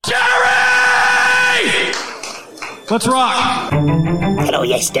Let's rock! Hello,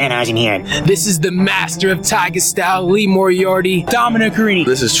 yes, Danhausen here. This is the master of Tiger Style, Lee Moriarty, Dominic Carini.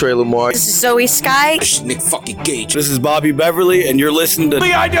 This is Trey Lamar. This is Zoe Sky. This is Nick fucking Gage. This is Bobby Beverly, and you're listening to the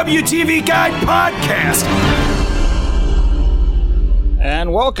IWTV Guide Podcast.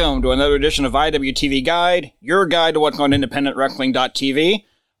 And welcome to another edition of IWTV Guide, your guide to what's on independentwrestling.tv.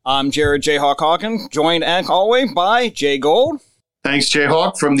 I'm Jared J. Hawk Hawkins, joined as always by Jay Gold. Thanks, Jay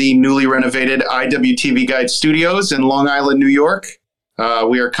Hawk, from the newly renovated IWTV Guide Studios in Long Island, New York.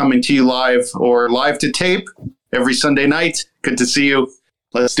 We are coming to you live to tape every Sunday night. Good to see you.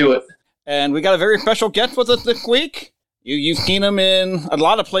 Let's do it. And we got a very special guest with us this week. You've seen him in a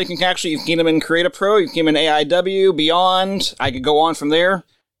lot of places, actually. You've seen him in Create Pro. You've seen him in AIW, Beyond. I could go on from there.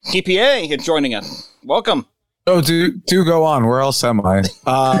 TPA is joining us. Welcome. Oh, do go on. Where else am I?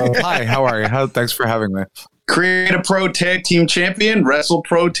 Hi, how are you? Thanks for having me. Create a Pro Tag Team Champion, Wrestle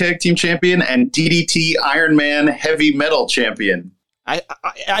Pro Tag Team Champion, and DDT Iron Man Heavy Metal Champion. I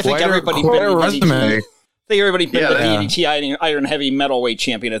think everybody's been the resume. I think everybody's been the DDT Iron Heavy Metalweight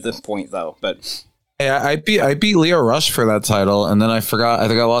Champion at this point, though. But yeah, I beat Leo Rush for that title, and then I forgot. I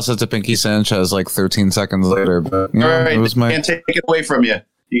think I lost it to Pinky Sanchez like 13 seconds later. But all right, it was can't take it away from you.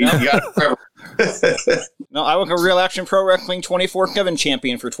 You got it forever. No, I was a Real Action Pro Wrestling 24/7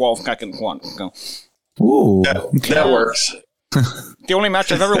 champion for 12 seconds once. So. Ooh, that works. The only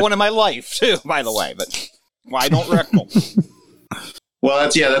match I've ever won in my life, too, by the way. But I don't wrestle.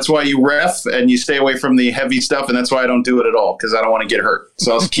 Well, that's why you ref and you stay away from the heavy stuff, and that's why I don't do it at all, because I don't want to get hurt.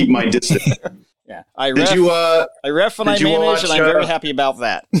 So I'll keep my distance. Yeah, I ref and I manage, and I'm very happy about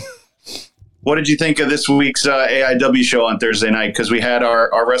that. What did you think of this week's AIW show on Thursday night? Because we had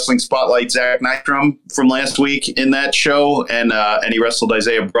our wrestling spotlight, Zach Nystrom, from last week in that show, and he wrestled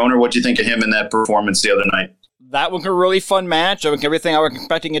Isaiah Broner. What did you think of him in that performance the other night? That was a really fun match. I was everything I was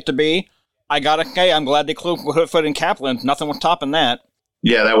expecting it to be. I gotta say, I'm glad they cleared Hoodfoot and Kaplan. Nothing was topping that.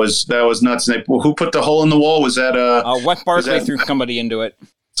 Yeah, that was nuts. Who put the hole in the wall? Was that Wes Barkley threw somebody into it.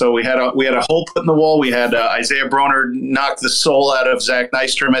 So we had a hole put in the wall. We had Isaiah Broner knock the soul out of Zach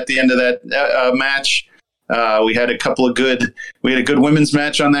Nystrom at the end of that match. We had a good women's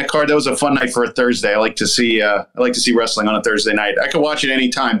match on that card. That was a fun night for a Thursday. I like to see wrestling on a Thursday night. I could watch it any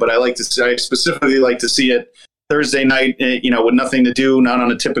time, but I specifically like to see it Thursday night. With nothing to do, not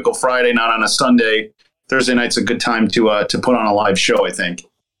on a typical Friday, not on a Sunday. Thursday night's a good time to put on a live show, I think.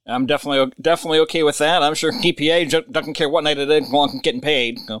 I'm definitely okay with that. I'm sure TPA doesn't care what night it is, as long as I'm getting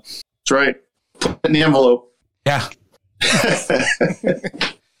paid. So. That's right. Put it in the envelope. Yeah.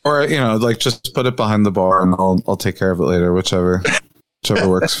 Or, just put it behind the bar and I'll take care of it later, whichever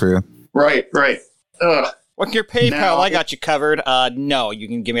works for you. Right. What's your PayPal? Now, I got you covered. No, you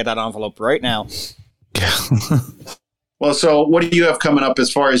can give me that envelope right now. Yeah. Well, so what do you have coming up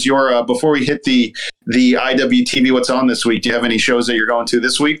as far as your, before we hit the IWTV, what's on this week? Do you have any shows that you're going to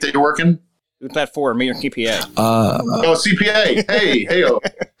this week that you're working? Who's that for, me or CPA? CPA. Hey.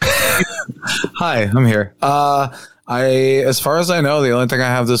 Hi, I'm here. As far as I know, the only thing I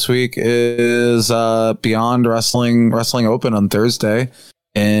have this week is Beyond Wrestling Open on Thursday.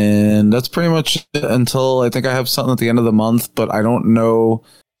 And that's pretty much it until I think I have something at the end of the month, but I don't know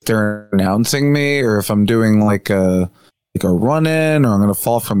if they're announcing me or if I'm doing like a run-in, or I'm going to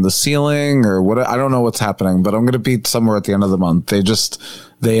fall from the ceiling, or what. I don't know what's happening, but I'm going to be somewhere at the end of the month. They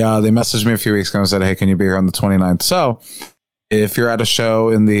messaged me a few weeks ago and said, hey, can you be here on the 29th? So if you're at a show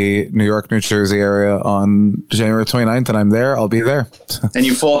in the New York, New Jersey area on January 29th and I'm there, I'll be there. And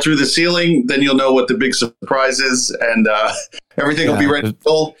you fall through the ceiling, then you'll know what the big surprise is, and everything will be ready to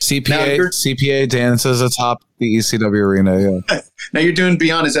go. CPA dances atop the ECW arena, yeah. Now you're doing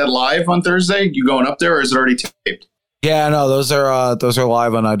Beyond. Is that live on Thursday? You going up there, or is it already taped? Yeah, no, those are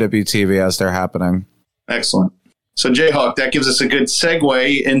live on IWTV as they're happening. Excellent. So, Jayhawk, that gives us a good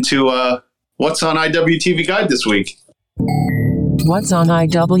segue into what's on IWTV Guide this week. What's on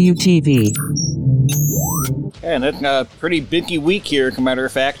IWTV? And it's a pretty busy week here, as a matter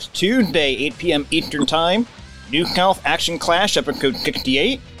of fact. Tuesday, 8 p.m. Eastern Time, New South Action Clash, episode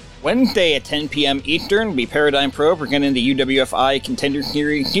 68. Wednesday at 10 p.m. Eastern will be Paradigm Pro presenting the UWFI Contender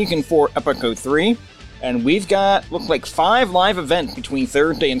Series Season 4, Episode 3. And we've got, looks like 5 live events between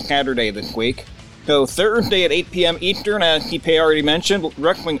Thursday and Saturday this week. So Thursday at 8 p.m. Eastern, as TPA already mentioned,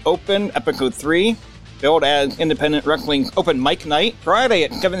 Wrestling Open, Episode 3, billed as Independent Wrestling Open Mic Night. Friday at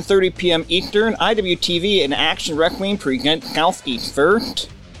 7:30 p.m. Eastern, IWTV and Action Wrestling present Southeast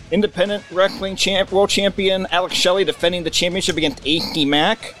First. Independent Wrestling World Champion Alex Shelley defending the championship against AC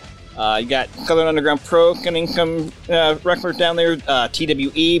Mack. You got Southern Underground Pro getting some wrestlers down there.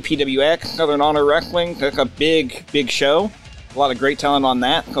 TWE, PWX, Southern Honor Wrestling. That's a big show. A lot of great talent on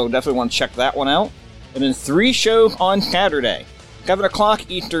that, so definitely want to check that one out. And then 3 shows on Saturday. 7 o'clock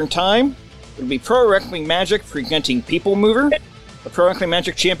Eastern Time. It'll be Pro Wrestling Magic presenting People Mover. The Pro Wrestling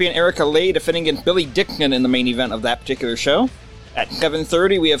Magic champion Erica Lay defending against Billy Dixon in the main event of that particular show. At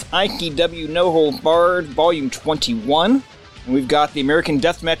 7:30, we have ICW No Holds Barred Volume 21. And we've got the American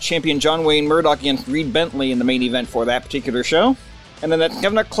Deathmatch champion John Wayne Murdoch against Reed Bentley in the main event for that particular show. And then at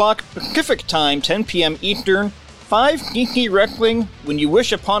 7 o'clock Pacific Time, 10 p.m. Eastern, 5 DC Wrestling When You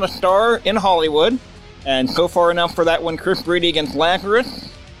Wish Upon a Star in Hollywood. And so far enough for that one, Chris Brady against Lazarus.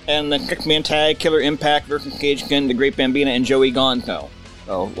 And the 6-man tag, Killer Impact versus Cage Gun, The Great Bambina, and Joey Gonzo.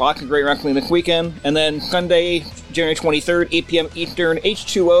 So, lots of great wrestling this weekend. And then Sunday, January 23rd, 8 p.m. Eastern,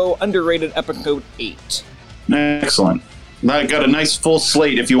 H2O, Underrated Episode 8. Excellent. I got a nice full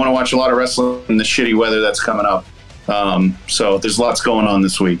slate if you want to watch a lot of wrestling in the shitty weather that's coming up. So there's lots going on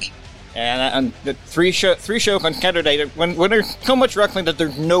this week. And the three shows on Saturday, when there's so much wrestling that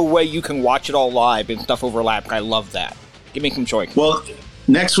there's no way you can watch it all live and stuff overlaps. I love that. Give me some choice. Well,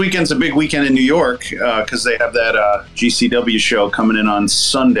 next weekend's a big weekend in New York because they have that GCW show coming in on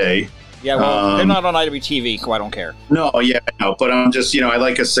Sunday. Yeah, well, they're not on IWTV, so I don't care. No, yeah, I know, but I'm just, I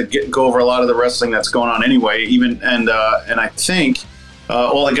like us to go over a lot of the wrestling that's going on anyway. And I think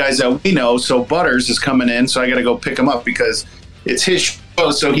all the guys that we know. So Butters is coming in, so I got to go pick him up because it's his show.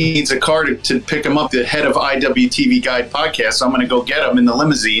 So he needs a car to pick him up. The head of IWTV Guide podcast. So I'm going to go get him in the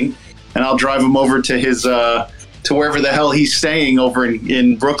limousine, and I'll drive him over to his to wherever the hell he's staying over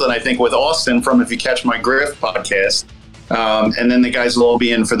in Brooklyn. I think with Austin from If You Catch My Griff podcast. And then the guys will all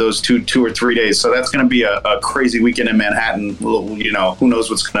be in for those two or 3 days. So that's going to be a crazy weekend in Manhattan. Who knows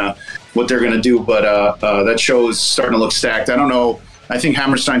what they're going to do. But that show is starting to look stacked. I don't know. I think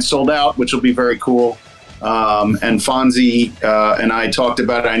Hammerstein sold out, which will be very cool. And Fonzie and I talked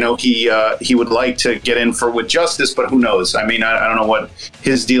about it. I know he would like to get in with Justice, but who knows? I mean, I don't know what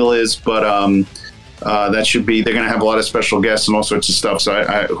his deal is, but that should be. They're going to have a lot of special guests and all sorts of stuff. So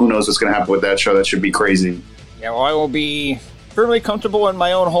who knows what's going to happen with that show? That should be crazy. Yeah, well, I will be firmly comfortable in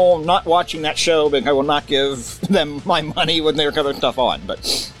my own home not watching that show, but I will not give them my money when there's other stuff on.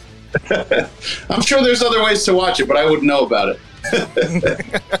 But I'm sure there's other ways to watch it, but I wouldn't know about it.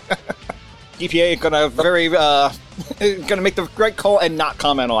 DPA is gonna make the right call and not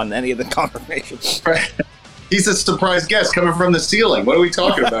comment on any of the conversations. Right. He's a surprise guest coming from the ceiling. What are we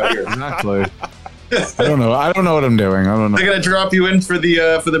talking about here? Exactly. I don't know. I don't know what I'm doing. I don't know. They're gonna drop you in for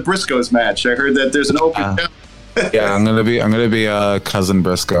the Briscoes match. I heard that there's an open. Yeah, I'm gonna be cousin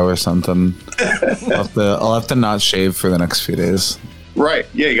Briscoe or something. I'll have to not shave for the next few days. Right.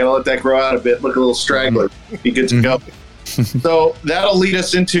 Yeah, you gotta let that grow out a bit. Look a little straggler. Be good to go. So that'll lead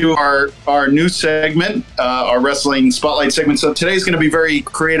us into our new segment, our wrestling spotlight segment. So today's going to be very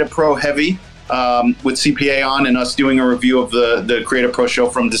Creative Pro heavy with CPA on and us doing a review of the Creative Pro show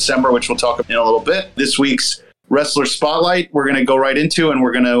from December, which we'll talk about in a little bit. This week's Wrestler Spotlight, we're going to go right into, and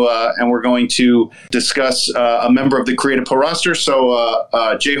we're going to discuss a member of the Creative Pro roster. So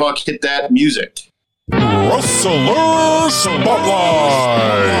Jayhawk, hit that music. Wrestler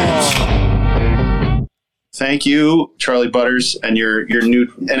Spotlight. Thank you, Charlie Butters, and your new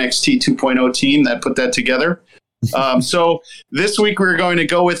NXT 2.0 team that put that together. So this week we're going to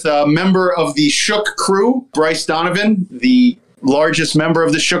go with a member of the Shook crew, Bryce Donovan, the largest member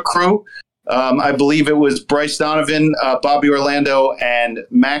of the Shook crew. I believe it was Bryce Donovan, Bobby Orlando, and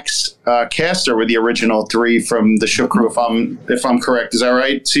Max Caster were the original 3 from the Shook crew. If I'm correct, is that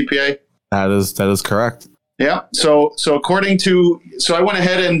right, CPA? That is correct. Yeah. So according to, I went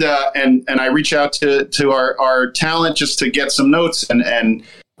ahead and I reached out to our talent just to get some notes, and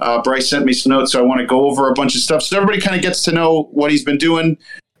Bryce sent me some notes. So I want to go over a bunch of stuff so everybody kind of gets to know what he's been doing.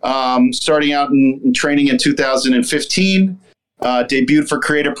 Starting out in training in 2015, debuted for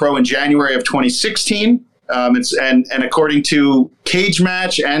Creative Pro in January of 2016. And according to Cage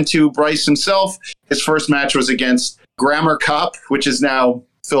Match and to Bryce himself, his first match was against Grammar Cop, which is now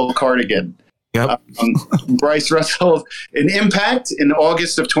Phil Cardigan. Yep. Bryce wrestled in Impact in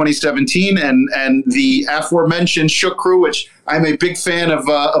August of 2017, and the aforementioned Shook crew, which I'm a big fan of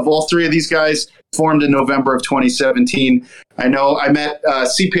all 3 of these guys, formed in November of 2017. I know I met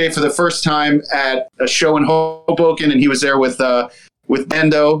CPA for the first time at a show in Hoboken, and he was there with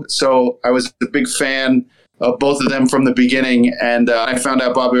Bando, so I was a big fan of both of them from the beginning, and I found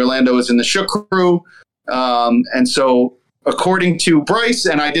out Bobby Orlando was in the Shook crew, and so according to Bryce,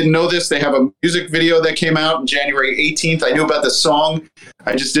 and I didn't know this, they have a music video that came out on January 18th. I knew about the song.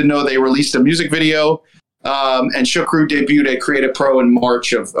 I just didn't know they released a music video. And Shook Crew debuted at Creative Pro in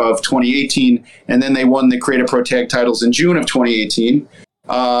March of 2018. And then they won the Creative Pro tag titles in June of 2018.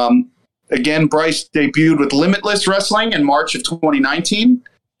 Again, Bryce debuted with Limitless Wrestling in March of 2019.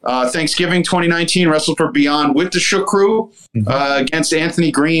 Thanksgiving 2019, wrestled for Beyond with the Shook Crew against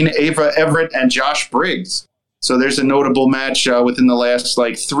Anthony Green, Ava Everett, and Josh Briggs. So there's a notable match within the last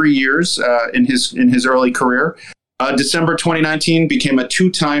 3 years in his early career. December 2019 became a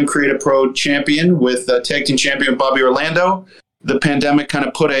 2-time Creative Pro champion with tag team champion Bobby Orlando. The pandemic kind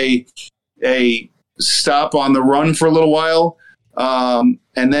of put a stop on the run for a little while. And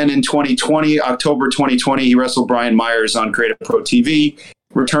then in 2020, October 2020, he wrestled Brian Myers on Creative Pro TV,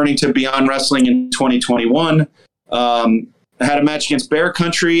 returning to Beyond Wrestling in 2021. Had a match against Bear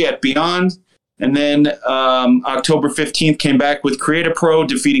Country at Beyond. And then October 15th came back with Creative Pro,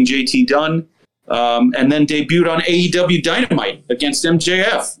 defeating JT Dunn. And then debuted on AEW Dynamite against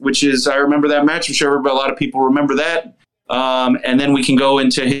MJF, which is, I remember that match. I'm sure a lot of people remember that. And then we can go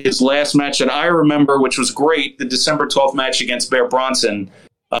into his last match that I remember, which was great, the December 12th match against Bear Bronson,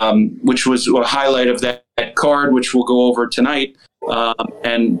 which was a highlight of that card, which we'll go over tonight.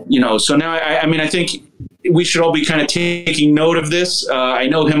 So now, I think we should all be kind of taking note of this. I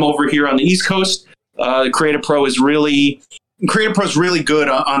know him over here on the East Coast. Creative Pro is really good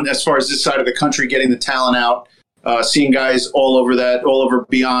on as far as this side of the country, getting the talent out. Seeing guys all over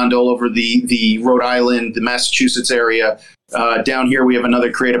Beyond, all over the Rhode Island, the Massachusetts area. Down here, we have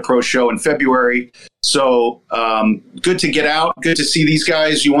another Creative Pro show in February. So good to get out. Good to see these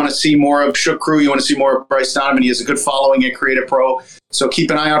guys. You want to see more of Shook Crew. You want to see more of Bryce Donovan. He has a good following at Creative Pro. So keep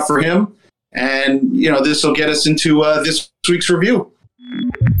an eye out for him. And, this will get us into this week's review.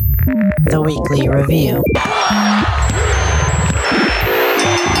 The weekly review.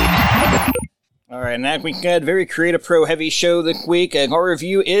 All right, and that week had a very Creative Pro heavy show this week. Our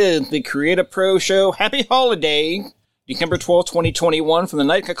review is the Creative Pro show Happy Holiday, December 12th, 2021, from the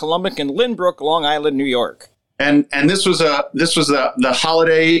Nightclub Columbus in Lynbrook, Long Island, New York. And this was the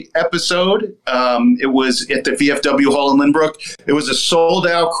holiday episode. It was at the VFW Hall in Lynbrook. It was a sold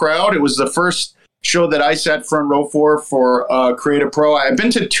out crowd. It was the first show that I sat front row for Creative Pro. I've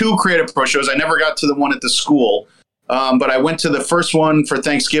been to 2 Creative Pro shows. I never got to the one at the school. But I went to the first one for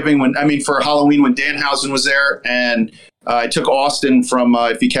Thanksgiving for Halloween when Danhausen was there. And I took Austin from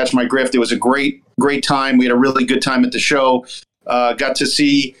If You Catch My Grift. It was a great time. We had a really good time at the show. Got to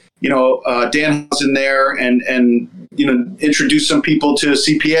see, Danhausen there and introduce some people to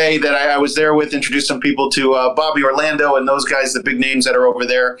CPA that I was there with, introduce some people to Bobby Orlando and those guys, the big names that are over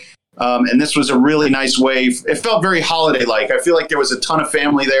there. And this was a really nice way. It felt very holiday-like. I feel like there was a ton of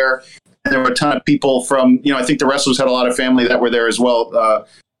family there. And there were a ton of people from, I think the wrestlers had a lot of family that were there as well.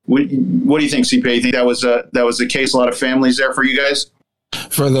 What do you think, CPA? You think that was the case? A lot of families there for you guys?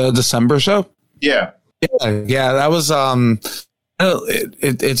 For the December show? Yeah. Yeah, that was,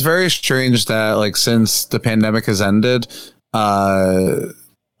 it's very strange that, since the pandemic has ended,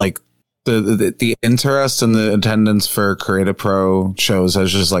 the interest and the attendance for Creative Pro shows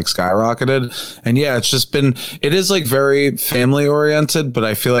has just skyrocketed. And yeah, it is very family oriented, but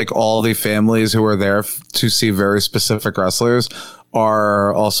I feel like all the families who are there to see very specific wrestlers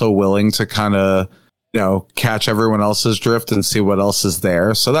are also willing to kind of, catch everyone else's drift and see what else is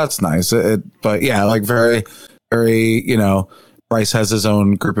there. So that's nice. But yeah, very, very, Bryce has his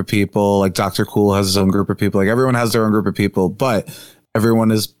own group of people, Dr. Cool has his own group of people, everyone has their own group of people, but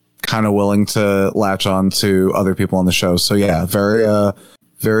everyone is kind of willing to latch on to other people on the show. So yeah, very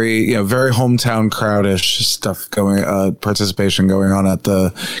very hometown crowdish stuff participation going on at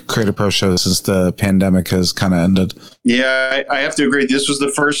the Creative Pro show since the pandemic has kind of ended. Yeah, I have to agree. This is the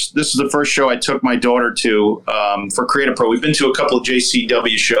first show I took my daughter to for Creative Pro. We've been to a couple of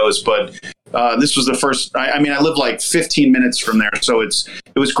JCW shows, but this was the first. I live 15 minutes from there, so it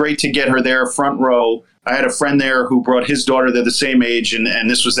was great to get her there front row. I had a friend there who brought his daughter. They're the same age, and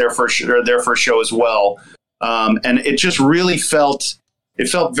this was their first show as well. And it just really felt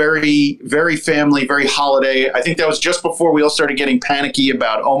very, very family, very holiday. I think that was just before we all started getting panicky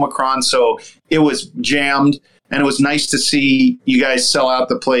about Omicron, so it was jammed, and it was nice to see you guys sell out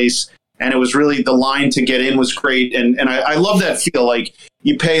the place. And it was really, the line to get in was great, and I love that feel.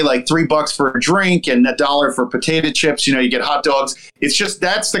 You pay $3 for a drink and $1 for potato chips. You get hot dogs. It's just,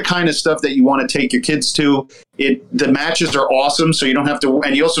 that's the kind of stuff that you want to take your kids to. The matches are awesome, so you don't have to,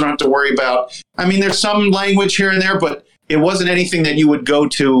 and you also don't have to worry about. There's some language here and there, but it wasn't anything that you would go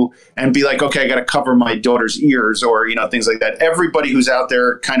to and be like, okay, I got to cover my daughter's ears or things like that. Everybody who's out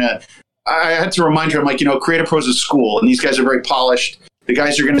there I had to remind her, I'm Creative Pro is a school, and these guys are very polished. The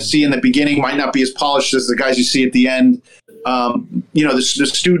guys you're going to see in the beginning might not be as polished as the guys you see at the end.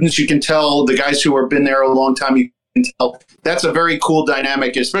 The students, you can tell, the guys who have been there a long time, you tell. That's a very cool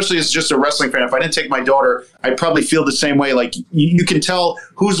dynamic, especially as just a wrestling fan. If I didn't take my daughter, I'd probably feel the same way. Like you can tell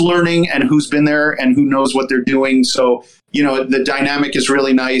who's learning and who's been there and who knows what they're doing. So, the dynamic is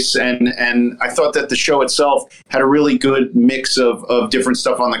really nice. And I thought that the show itself had a really good mix of different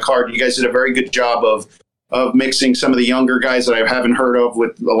stuff on the card. You guys did a very good job of mixing some of the younger guys that I haven't heard of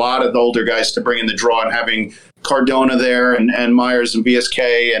with a lot of the older guys to bring in the draw, and having Cardona there and Myers and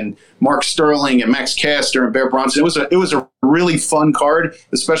VSK and Mark Sterling and Max Caster and Bear Bronson. It was a really fun card,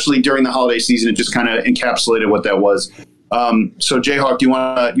 especially during the holiday season. It just kind of encapsulated what that was. So Jayhawk, do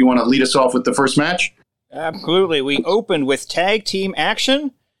you want to lead us off with the first match? Absolutely. We opened with tag team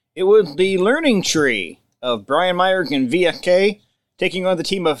action. It was the Learning Tree of Brian Myers and VSK taking on the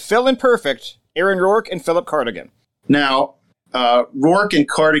team of Phil Imperfect, Aaron Rourke, and Philip Cardigan. Now, Rourke and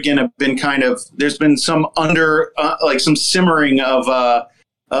Cardigan have been there's been some some simmering of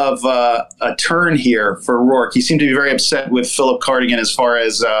a turn here for Rourke. He seemed to be very upset with Philip Cardigan as far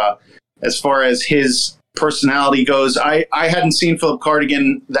as his personality goes. I hadn't seen Philip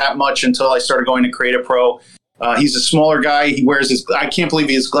Cardigan that much until I started going to Creative Pro. He's a smaller guy. He wears I can't believe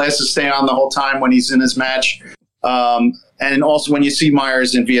his glasses stay on the whole time when he's in his match. And also when you see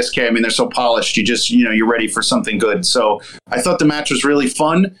Myers and VSK, I mean, they're so polished. You just, you're ready for something good. So I thought the match was really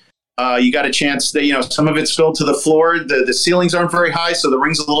fun. You got a chance that, some of it's filled to the floor. The ceilings aren't very high, so the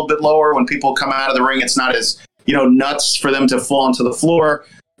ring's a little bit lower. When people come out of the ring, it's not as, nuts for them to fall onto the floor.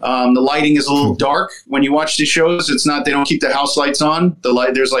 The lighting is a little dark. When you watch the shows, they don't keep the house lights on.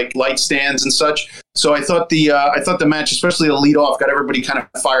 There's like light stands and such. So I thought the match, especially the lead off, got everybody kind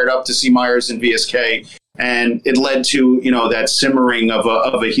of fired up to see Myers and VSK. And it led to, that simmering of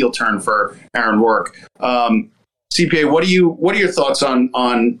a heel turn for Aaron Rourke. CPA, what are your thoughts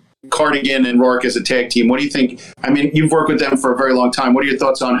on Cardigan and Rourke as a tag team? What do you think? I mean, you've worked with them for a very long time. What are your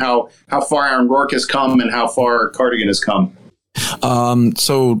thoughts on how far Aaron Rourke has come and how far Cardigan has come?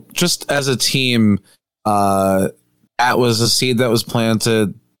 So just as a team, that was a seed that was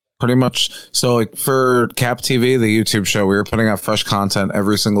planted pretty much. So like for Cap TV, the YouTube show, we were putting out fresh content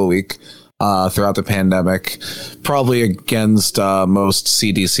every single week. Throughout the pandemic, probably against most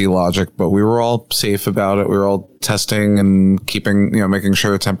CDC logic, but we were all safe about it. We were all testing and keeping, making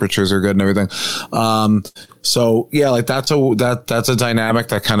sure temperatures are good and everything. So yeah, like that's a dynamic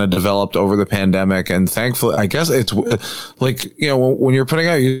that kind of developed over the pandemic, and thankfully, I guess it's like when you're putting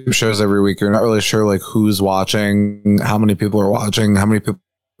out YouTube shows every week, you're not really sure like who's watching, how many people are watching, how many people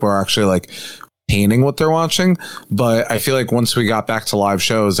are actually like painting what they're watching. But I feel like once we got back to live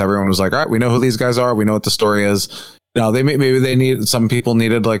shows, everyone was like, all right, we know who these guys are, we know what the story is. Some people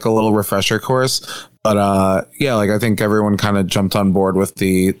needed like a little refresher course, but yeah, like I think everyone kind of jumped on board with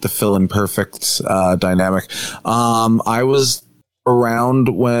the Phil Imperfect dynamic. I was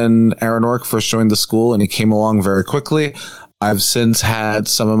around when Aaron Rourke first joined the school, and he came along very quickly. I've since had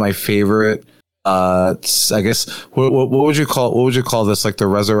some of my favorite I guess what would you call this, like the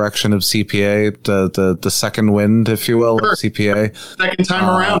resurrection of CPA, the second wind, if you will, of CPA, second time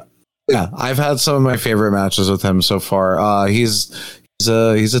around. Yeah, I've had some of my favorite matches with him so far. He's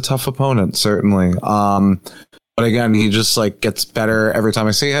a tough opponent, certainly. But again, he just like gets better every time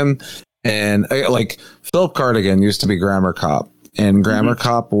I see him. And like Philip Cardigan used to be Grammar Cop, and Grammar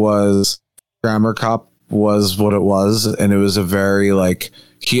Cop was what it was, and it was a very like.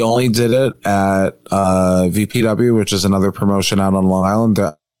 He only did it at VPW, which is another promotion out on Long Island.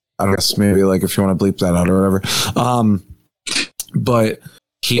 I guess maybe like if you want to bleep that out or whatever. But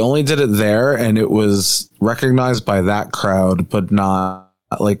he only did it there, and it was recognized by that crowd, but not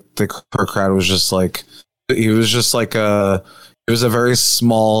like her crowd was just like, he was just like it was a very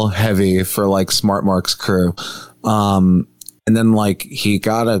small heavy for like Smart Mark's crew. And then like he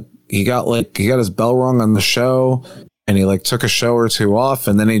got his bell rung on the show. And he like took a show or two off,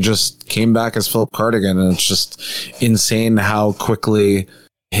 and then he just came back as Philip Cardigan, and it's just insane how quickly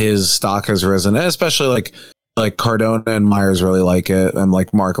his stock has risen. And especially like Cardona and Myers really like it, and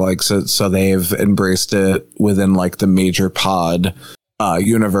like Mark likes it, so they've embraced it within like the major pod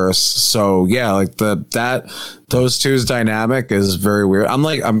universe. So yeah, like those two's dynamic is very weird.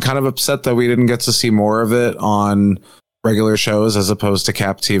 I'm kind of upset that we didn't get to see more of it on regular shows as opposed to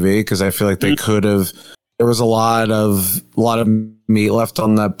Cap TV, because I feel like they could have. There was a lot of meat left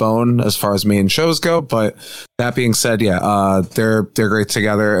on that bone as far as main shows go. But that being said, yeah, they're great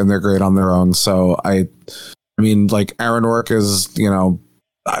together, and they're great on their own. So I mean, like Aaron Rourke is,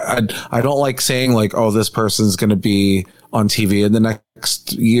 I don't like saying like, oh, this person's going to be on TV in the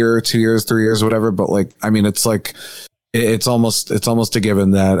next year, 2 years, 3 years, whatever. But like, I mean, it's like it's almost a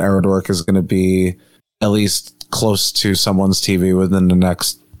given that Aaron Rourke is going to be at least close to someone's TV within the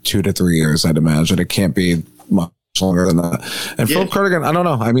next 2 to 3 years. I'd imagine it can't be much longer than that. And Philip Cardigan, I don't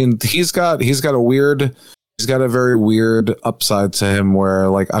know. I mean, he's got a very weird upside to him where,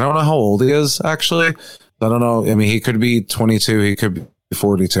 like, I don't know how old he is actually. I don't know. I mean, he could be 22, he could be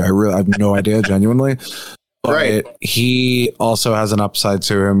 42. I have no idea, genuinely. But he also has an upside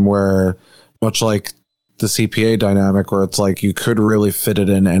to him where, much like the CPA dynamic, where it's like you could really fit it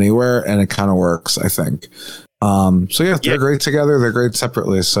in anywhere, and it kind of works, I think. So they're great together. They're great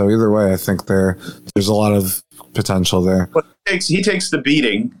separately. So either way, I think there's a lot of potential there. But he takes the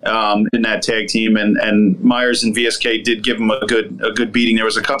beating in that tag team, and Myers and VSK did give him a good beating. There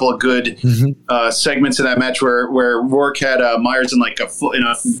was a couple of good segments in that match where Rourke had Myers in like a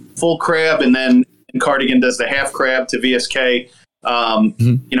full crab, and then Cardigan does the half crab to VSK.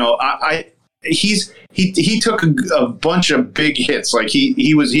 You know, he took a bunch of big hits. Like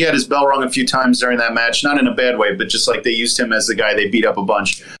he had his bell rung a few times during that match, not in a bad way, but just like they used him as the guy they beat up a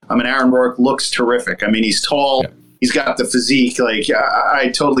bunch. I mean, Aaron Rourke looks terrific. I mean, he's tall. Yeah. He's got the physique. Like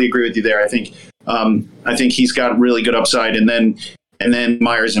I totally agree with you there. I think he's got really good upside. And then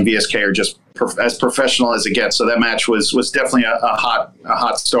Myers and VSK are just as professional as it gets. So that match was definitely a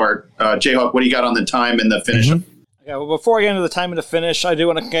hot start. Jayhawk, what do you got on the time and the finish? Yeah, well, before I get into the time and the finish, I do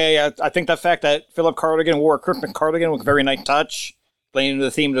want to say I think the fact that Philip Cardigan wore a Kirkman cardigan was a very nice touch, playing into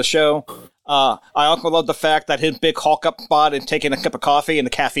the theme of the show. I also love the fact that his big Hulk up spot and taking a cup of coffee and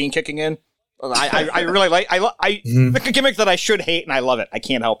the caffeine kicking in. I really like the gimmick that I should hate, and I love it. I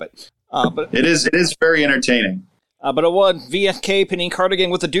can't help it. But it is very entertaining. But it was VSK pinning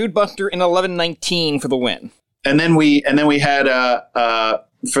Cardigan with a Dude Buster in 11:19 for the win. And then we had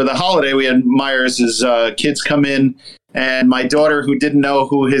for the holiday, we had Myers' kids come in, and my daughter, who didn't know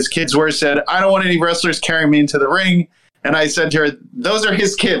who his kids were, said, "I don't want any wrestlers carrying me into the ring." And I said to her, "Those are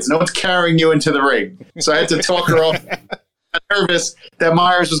his kids. No one's carrying you into the ring." So I had to talk her off. Nervous that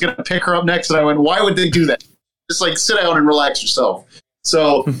Myers was going to pick her up next, and I went, "Why would they do that? Just like sit down and relax yourself."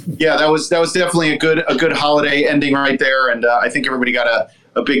 So yeah, that was definitely a good holiday ending right there, and I think everybody got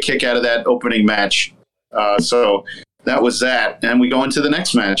a big kick out of that opening match. So that was that, and we go into the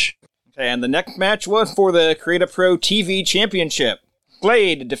next match. And the next match was for the Creative Pro TV Championship.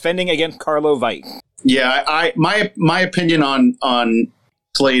 Slade defending against Carlo Vice. Yeah, my opinion on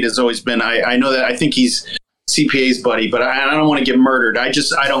Slade has always been I know that I think he's CPA's buddy, but I don't want to get murdered. I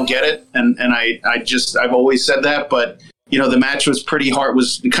don't get it, and I've always said that. But you know, the match was pretty hard.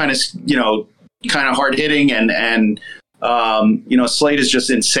 Was kind of hard hitting, and you know, Slade is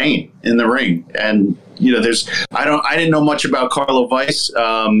just insane in the ring. And you know, I didn't know much about Carlo Vice.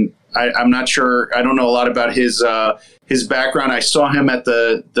 I'm not sure. I don't know a lot about his background. I saw him at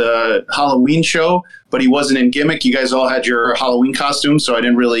the Halloween show, but he wasn't in gimmick. You guys all had your Halloween costumes, so I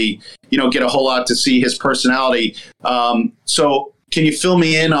didn't really, get a whole lot to see his personality. So can you fill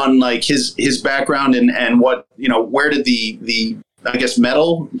me in on like his background and what, where did the I guess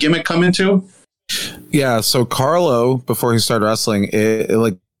metal gimmick come into? Yeah, so Carlo, before he started wrestling,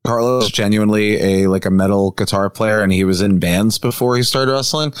 Carlo is genuinely a metal guitar player, and he was in bands before he started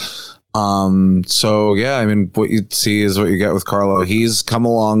wrestling. So yeah, I mean, what you see is what you get with Carlo. He's come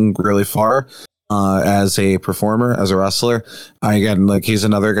along really far as a performer, as a wrestler. Again, he's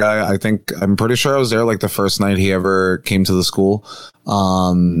another guy. I'm pretty sure I was there the first night he ever came to the school.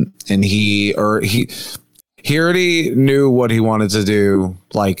 And he already knew what he wanted to do,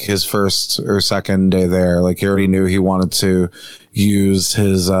 his first or second day there. He already knew he wanted to use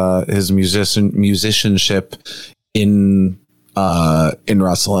his musicianship in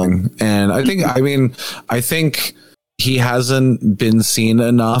wrestling. And I think he hasn't been seen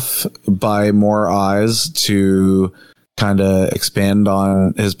enough by more eyes to kind of expand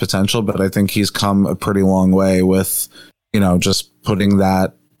on his potential, but I think he's come a pretty long way with, just putting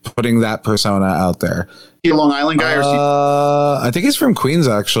that persona out there. He a Long Island guy? I think he's from Queens,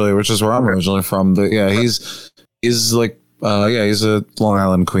 actually, which is where I'm originally from. But yeah, he's he's a Long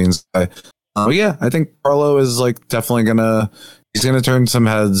Island Queens guy. Yeah, I think Carlo is definitely gonna turn some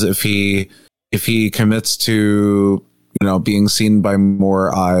heads if he commits to being seen by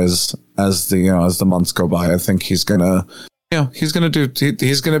more eyes as the months go by. I think he's gonna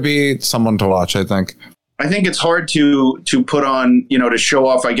be someone to watch, I think. I think it's hard to put on, to show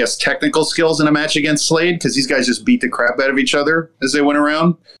off, I guess, technical skills in a match against Slade, because these guys just beat the crap out of each other as they went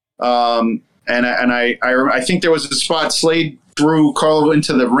around. And I think there was a spot Slade threw Carlo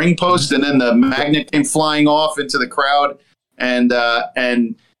into the ring post, and then the magnet came flying off into the crowd, and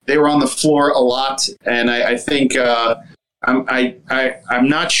they were on the floor a lot. And I think I'm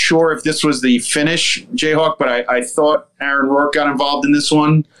not sure if this was the finish, Jayhawk, but I thought Aaron Rourke got involved in this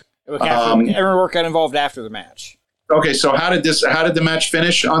one. Aaron Rourke got involved after the match. Okay, so how did the match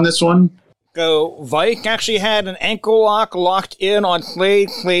finish on this one? go. Vike actually had an ankle lock locked in on Slade.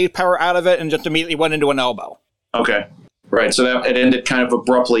 Slade power out of it and just immediately went into an elbow. Okay. Right. So that it ended kind of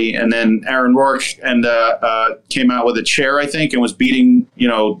abruptly. And then Aaron Rourke came out with a chair, I think, and was beating,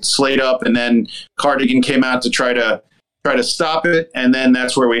 Slade up. And then Cardigan came out to try to stop it. And then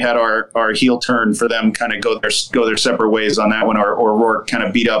that's where we had our heel turn for them kind of go their separate ways on that one. Or Rourke kind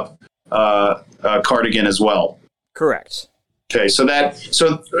of beat up Cardigan as well. Correct. Okay, so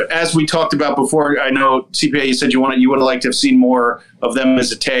as we talked about before, I know CPA, you said you would have liked to have seen more of them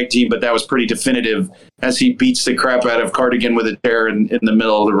as a tag team, but that was pretty definitive as he beats the crap out of Cardigan with a chair in the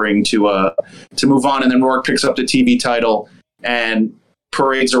middle of the ring to move on, and then Rourke picks up the TV title and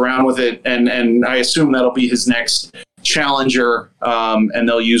parades around with it, and I assume that'll be his next challenger, and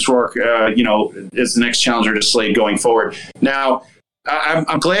they'll use Rourke, as the next challenger to Slade going forward. Now,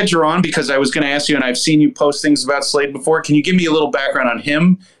 I'm glad you're on because I was going to ask you, and I've seen you post things about Slade before. Can you give me a little background on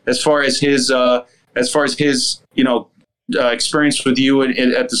him as far as his experience with you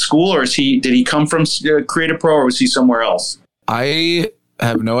at the school, or did he come from Creative Pro, or was he somewhere else? I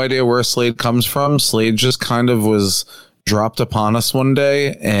have no idea where Slade comes from. Slade just kind of was dropped upon us one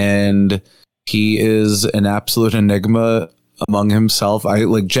day, and he is an absolute enigma among himself. I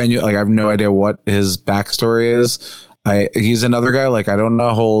have no idea what his backstory is. He's another guy, I don't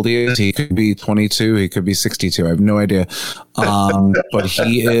know how old he is. He could be 22. He could be 62. I have no idea. But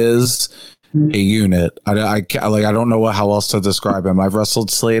he is a unit. I don't know how else to describe him. I've wrestled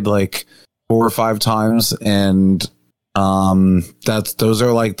Slade 4 or 5 times, and those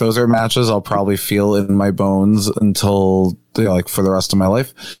are matches I'll probably feel in my bones until for the rest of my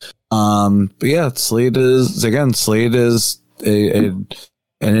life. But yeah, Slade is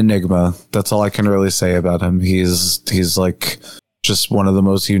an enigma. That's all I can really say about him. He's just one of the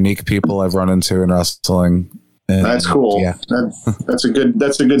most unique people I've run into in wrestling. And, that's cool. Yeah, that's a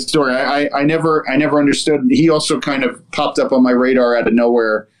good story. I never understood. He also kind of popped up on my radar out of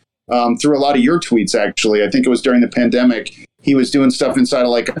nowhere through a lot of your tweets. Actually, I think it was during the pandemic. He was doing stuff inside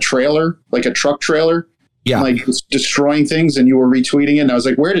of a trailer, a truck trailer. Yeah, destroying things, and you were retweeting it. And I was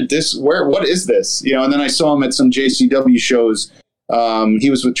like, what is this? And then I saw him at some JCW shows. He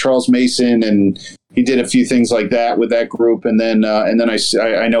was with Charles Mason, and he did a few things like that with that group. And then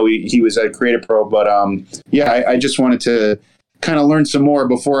I know he was at Creative Pro, but I just wanted to kind of learn some more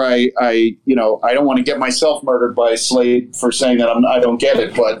before I don't want to get myself murdered by Slade for saying that I don't get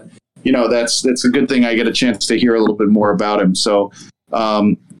it. But that's a good thing. I get a chance to hear a little bit more about him. So,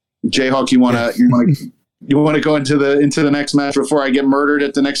 Jayhawk, you want to go into the next match before I get murdered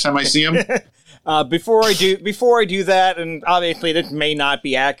at the next time I see him? Before I do that, and obviously this may not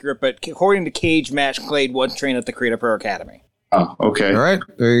be accurate, but according to Cage Match, Slade was trained at the Creative Pro Academy. Oh, okay. All right,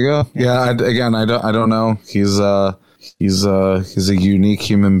 there you go. Yeah, I don't know. He's a unique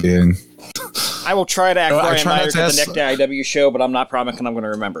human being. I will try to act Brian Myers at the next IW show, but I'm not promising I'm going to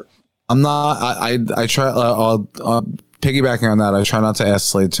remember. I'm not. I try. I'll piggybacking on that. I try not to ask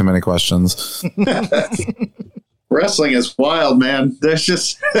Slade too many questions. Wrestling is wild, man. There's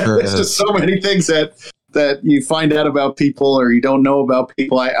just just so many things that you find out about people or you don't know about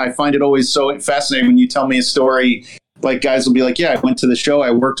people. I find it always so fascinating when you tell me a story. Guys will be like, "Yeah, I went to the show.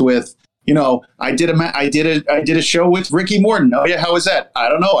 I worked with, I did a show with Ricky Morton. Oh yeah, how was that? I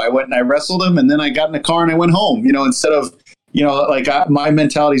don't know. I went and I wrestled him, and then I got in the car and I went home. Instead of my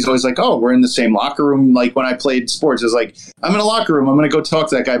mentality is always oh, we're in the same locker room. When I played sports, it's I'm in a locker room. I'm going to go talk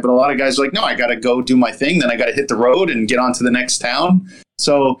to that guy. But a lot of guys are no, I got to go do my thing. Then I got to hit the road and get on to the next town.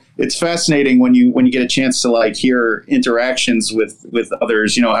 So it's fascinating when you get a chance to hear interactions with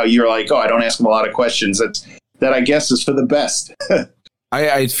others. How you're oh, I don't ask them a lot of questions. That I guess is for the best.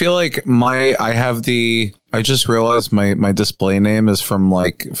 I feel I just realized my display name is from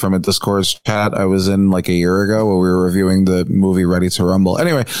a Discord chat I was in a year ago where we were reviewing the movie Ready to Rumble.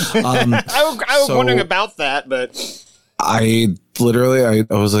 Anyway, I was wondering about that, but I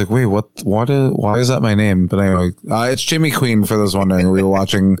was like, wait, why is that my name? But anyway, it's Jimmy Queen for those wondering. We were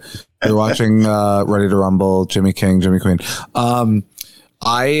watching Ready to Rumble, Jimmy King, Jimmy Queen.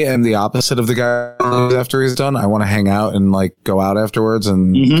 I am the opposite of the guy after he's done. I want to hang out and go out afterwards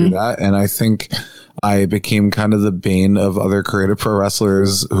and do that. And I think I became kind of the bane of other Creative Pro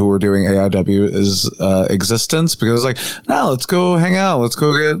wrestlers who were doing AIW's existence because no, let's go hang out. Let's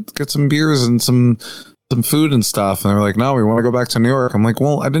go get some beers and some food and stuff. And they're no, we want to go back to New York. I'm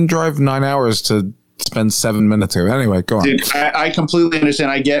well, I didn't drive 9 hours to spend 7 minutes here. Anyway, go on. Dude, I completely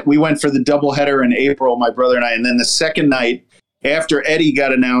understand. We went for the doubleheader in April, my brother and I, and then the second night, after Eddie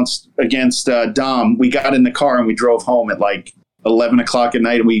got announced against Dom, we got in the car and we drove home at 11 o'clock at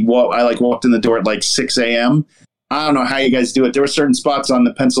night. And I walked in the door at 6 a.m. I don't know how you guys do it. There were certain spots on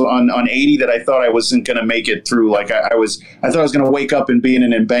the pencil on 80 that I thought I wasn't going to make it through. Like I thought I was going to wake up and be in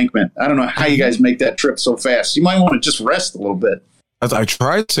an embankment. I don't know how you guys make that trip so fast. You might want to just rest a little bit. I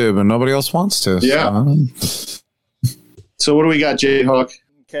tried to, but nobody else wants to. Yeah. So what do we got, Jayhawk?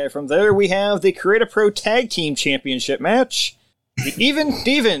 Okay, from there we have the Creative Pro Tag Team Championship match. The Even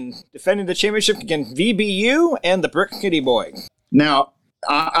Steven defending the championship against VBU and the Brick City Boy. Now,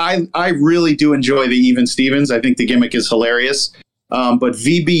 I really do enjoy the Even Stevens. I think the gimmick is hilarious. But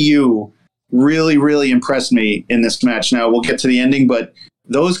VBU really, really impressed me in this match. Now, we'll get to the ending, but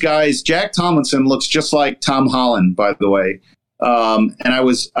those guys, Jack Tomlinson looks just like Tom Holland, by the way.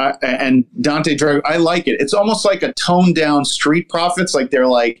 And Dante Drago, I like it. It's almost like a toned down Street Profits. Like they're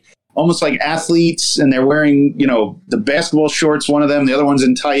like almost like athletes, and they're wearing, the basketball shorts, one of them, the other one's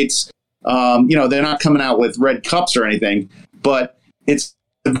in tights. They're not coming out with red cups or anything, but it's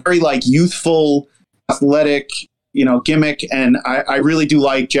a very like youthful, athletic, gimmick. And I really do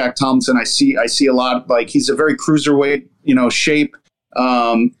like Jack Thompson. I see a lot, like he's a very cruiserweight, shape.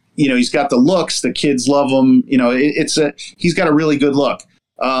 He's got the looks. The kids love him. He's got a really good look.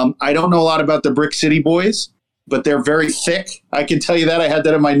 I don't know a lot about the Brick City Boys, but they're very thick. I can tell you that. I had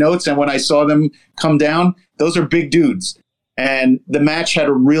that in my notes. And when I saw them come down, those are big dudes. And the match had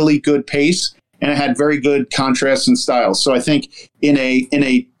a really good pace, and it had very good contrast and styles. So I think in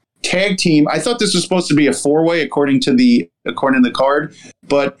a tag team, I thought this was supposed to be a 4-way according to the card,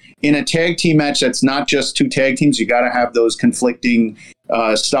 but in a tag team match that's not just two tag teams, you got to have those conflicting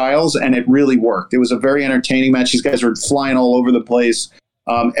styles, and it really worked. It was a very entertaining match. These guys were flying all over the place.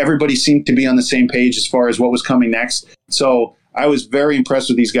 Everybody seemed to be on the same page as far as what was coming next. So I was very impressed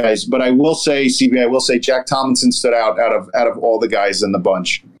with these guys. But I will say, CB, Jack Tomlinson stood out of all the guys in the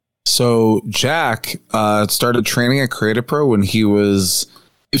bunch. So Jack started training at Creative Pro when he was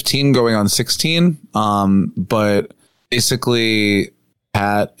 15 going on 16. But basically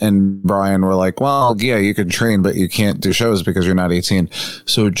Pat and Brian were like, well, yeah, you can train, but you can't do shows because you're not 18.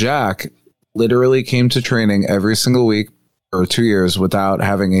 So Jack literally came to training every single week for 2 years without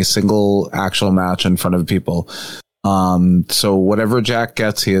having a single actual match in front of people. So whatever Jack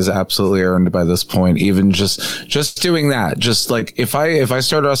gets, he has absolutely earned by this point. Even just doing that, just like if I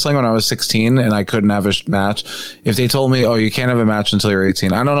started wrestling when I was 16 and I couldn't have a match, if they told me, oh, you can't have a match until you're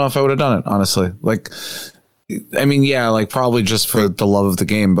 18, I don't know if I would have done it, honestly. Like, I mean, yeah, like probably just for the love of the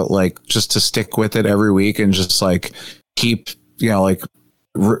game, but like just to stick with it every week and just like keep, like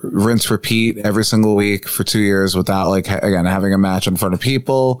rinse repeat every single week for 2 years without like again having a match in front of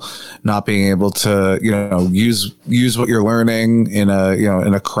people, not being able to use what you're learning in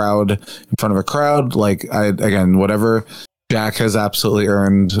a crowd, in front of a crowd. Like whatever, Jack has absolutely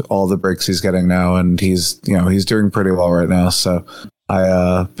earned all the breaks he's getting now, and he's doing pretty well right now. So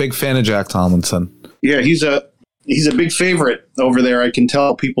I big fan of Jack Tomlinson. Yeah, he's a big favorite over there. I can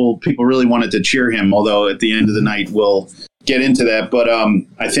tell people really wanted to cheer him, although at the end of the night we'll get into that. But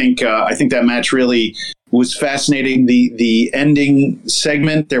I think that match really was fascinating. The ending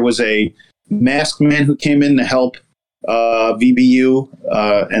segment, there was a masked man who came in to help VBU,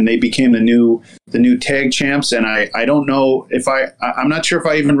 and they became the new tag champs. And I don't know if I'm not sure if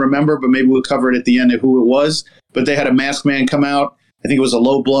I even remember, but maybe we'll cover it at the end of who it was. But they had a masked man come out. I think it was a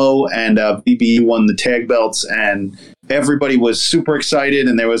low blow, and VBU won the tag belts, and everybody was super excited,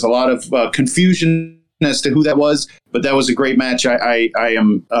 and there was a lot of confusion as to who that was, but that was a great match. I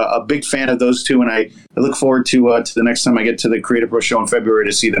am a big fan of those two, and I look forward to the next time I get to the Creative Pro show in February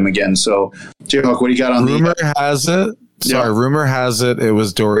to see them again. So, Jayhawk, what do you got on Rumor has it it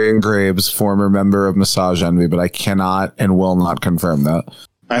was Dorian Graves, former member of Massage Envy, but I cannot and will not confirm that.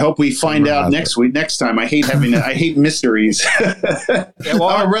 I hope we find out next time. I hate I hate mysteries. I'm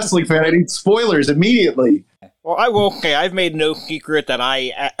a wrestling fan. I need spoilers immediately. Well, I've made no secret that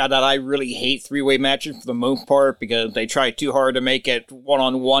I really hate three-way matches for the most part, because they try too hard to make it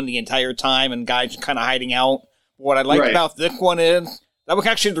one-on-one the entire time, and guys kind of hiding out. What I like about this one is that was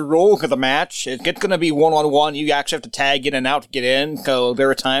actually the rule of the match. It's going to be one-on-one. You actually have to tag in and out to get in, so there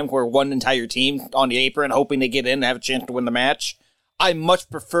are times where one entire team on the apron hoping to get in and have a chance to win the match. I much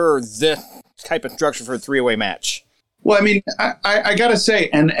prefer this type of structure for a three-way match. Well, I mean, I got to say,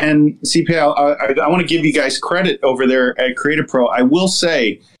 and CPL, I want to give you guys credit over there at Creative Pro. I will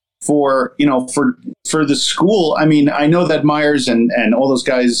say for the school, I mean, I know that Myers and all those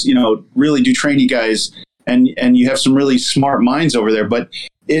guys, really do train you guys, and you have some really smart minds over there, but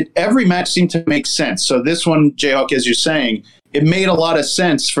every match seemed to make sense. So this one, Jayhawk, as you're saying, it made a lot of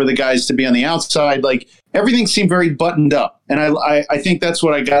sense for the guys to be on the outside. Like, everything seemed very buttoned up. And I think that's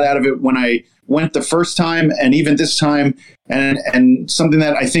what I got out of it when I went the first time, and even this time, and something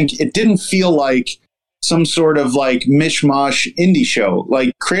that I think it didn't feel like some sort of like mishmash indie show.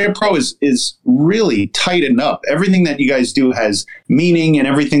 Like Creative Pro is really tightened up. Everything that you guys do has meaning, and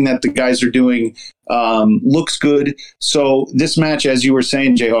everything that the guys are doing looks good. So this match, as you were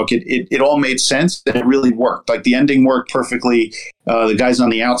saying, Jayhawk, it all made sense, and it really worked. Like the ending worked perfectly. The guys on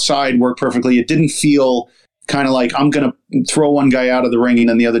the outside worked perfectly. It didn't feel kind of like I'm going to throw one guy out of the ring and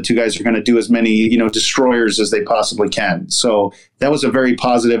then the other two guys are going to do as many, destroyers as they possibly can. So that was a very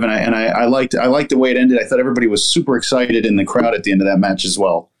positive, and I liked the way it ended. I thought everybody was super excited in the crowd at the end of that match as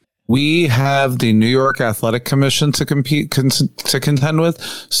well. We have the New York Athletic Commission to contend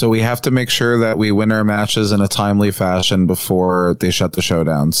with, so we have to make sure that we win our matches in a timely fashion before they shut the show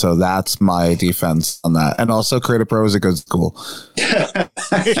down. So that's my defense on that. And also, Creative Pro is a good school.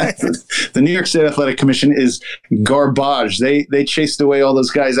 The New York State Athletic Commission is garbage. They chased away all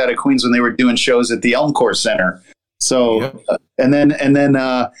those guys out of Queens when they were doing shows at the Elm Course Center. So, yep. And then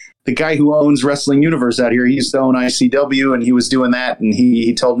the guy who owns Wrestling Universe out here, he used to own ICW, and he was doing that. And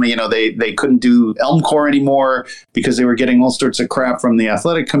he told me, they couldn't do Elmcore anymore because they were getting all sorts of crap from the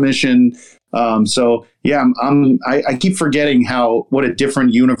Athletic Commission. So yeah, I keep forgetting what a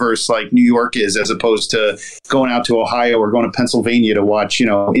different universe like New York is, as opposed to going out to Ohio or going to Pennsylvania to watch,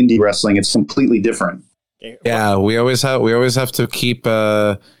 indie wrestling. It's completely different. Yeah, we always have to keep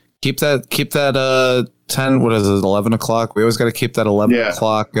that 10, what is it, 11 o'clock? We always got to keep that 11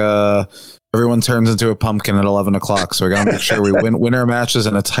 o'clock. Everyone turns into a pumpkin at 11 o'clock. So we got to make sure we win our matches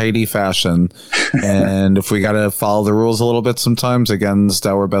in a tidy fashion. And if we got to follow the rules a little bit sometimes against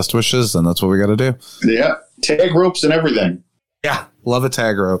our best wishes, then that's what we got to do. Yeah. Tag ropes and everything. Yeah. Love a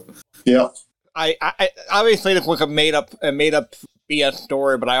tag rope. Yeah. I obviously it's like a made up BS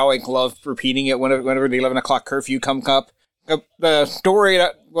story, but I always love repeating it whenever the 11 o'clock curfew comes up. The story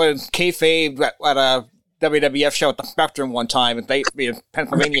that was kayfabe at a WWF show at the Spectrum one time, and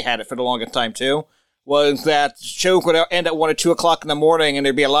Pennsylvania had it for the longest time too, was that shows would end at 1 or 2 o'clock in the morning, and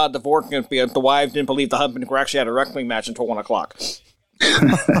there'd be a lot of divorces because the wives didn't believe the husband were actually had a wrestling match until 1 o'clock.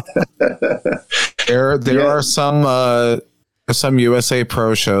 There are some USA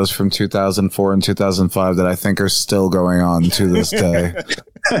Pro shows from 2004 and 2005 that I think are still going on to this day.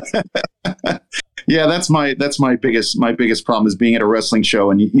 Yeah, that's my biggest problem is being at a wrestling show,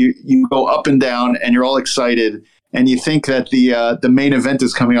 and you go up and down and you're all excited, and you think that the main event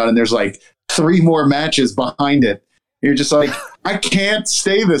is coming on, and there's like 3 more matches behind it. You're just like, I can't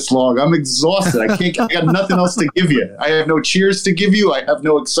stay this long. I'm exhausted. I got nothing else to give you. I have no cheers to give you. I have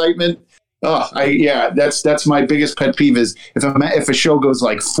no excitement. That's my biggest pet peeve is if a show goes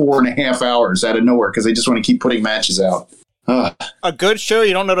like 4.5 hours out of nowhere because they just want to keep putting matches out. A good show,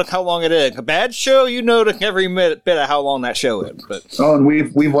 you don't know how long it is. A bad show, you know every bit of how long that show is. But and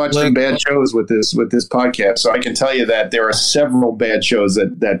we've watched some bad shows with this podcast, so I can tell you that there are several bad shows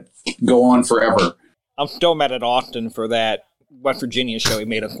that go on forever. I'm still mad at Austin for that West Virginia show he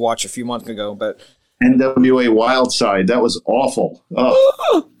made us watch a few months ago. But NWA Wildside, that was awful.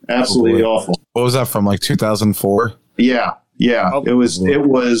 Oh, absolutely awful. What was that from? Like 2004? Yeah. Yeah, it was. It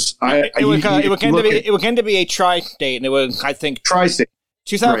was going to be a tri-state, and it was, I think, tri-state.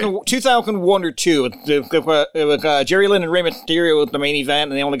 2001 or 2. It was Jerry Lynn and Rey Mysterio was the main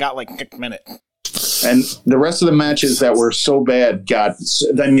event, and they only got like 6 minutes. And the rest of the matches that were so bad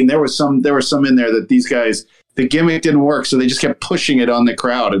there were some in there that these guys, the gimmick didn't work, so they just kept pushing it on the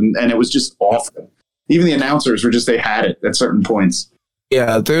crowd, and it was just awful. Even the announcers were they had it at certain points.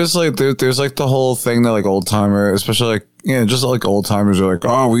 Yeah, there's the whole thing that like old timer, especially like just like old timers are like,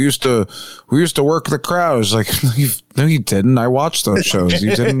 oh, we used to work the crowd. It's like, no, you didn't. I watched those shows.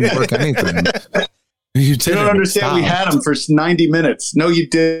 You didn't work anything. You don't understand. Stop. We had them for 90 minutes. No, you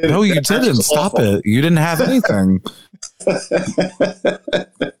didn't. No, you didn't. Stop it. You didn't have anything.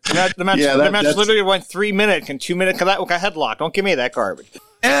 The match literally went 3 minutes, and 2 minutes of that was a headlock. Don't give me that garbage.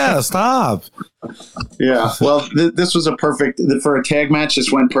 Yeah, stop. Yeah, well, this was for a tag match.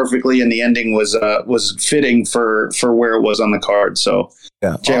 This went perfectly, and the ending was fitting for where it was on the card. So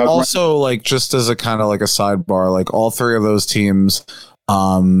yeah. Also, like just as a kind of like a sidebar, like all 3 of those teams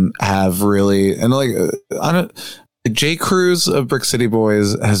have really, and like Jay Cruz of Brick City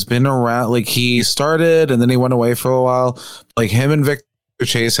Boys has been around. Like he started and then he went away for a while. Like him and Victor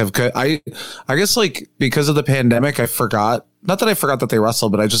Chase have. I guess like because of the pandemic, I forgot. Not that I forgot that they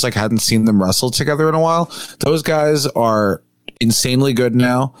wrestled, but I just like hadn't seen them wrestle together in a while. Those guys are insanely good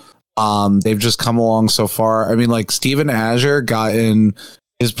now. They've just come along so far. I mean, like Steven Azure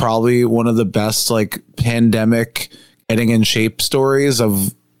is probably one of the best like pandemic getting in shape stories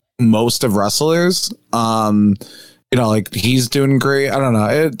of most of wrestlers. Like he's doing great. I don't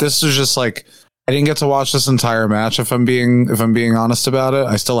know. This is just like I didn't get to watch this entire match. If I'm being honest about it,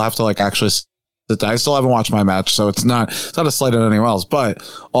 I still have to like actually I still haven't watched my match, so it's not a slight on anyone else. But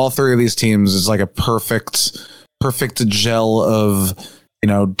all three of these teams is like a perfect gel of, you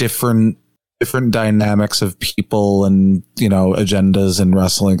know, different dynamics of people and, you know, agendas and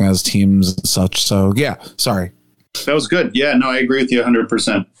wrestling as teams and such. So yeah, sorry. That was good. Yeah, no, I agree with you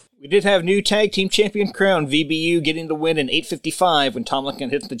 100%. We did have new tag team champion crown, VBU getting the win in 8:55 when Tom Lincoln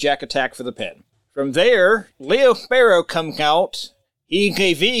hits the jack attack for the pin. From there, Leo Sparrow comes out. He's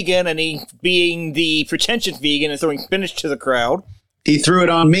a vegan, and he, being the pretentious vegan, and throwing spinach to the crowd. He threw it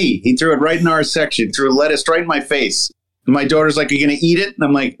on me. He threw it right in our section. Threw lettuce right in my face. And my daughter's like, "Are you going to eat it?" And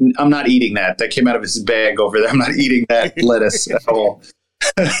I'm like, "I'm not eating that. That came out of his bag over there. I'm not eating that lettuce at all."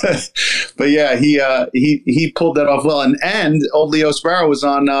 But yeah, he pulled that off well. And old Leo Sparrow was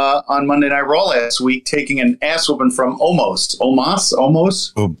on Monday Night Raw last week, taking an ass whooping from Omos.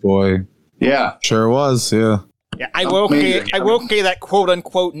 Oh boy. Yeah, sure was. Yeah. Yeah, I will say that quote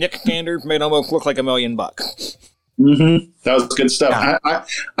unquote Nick Standard made almost look like $1 million. Mm-hmm. That was good stuff.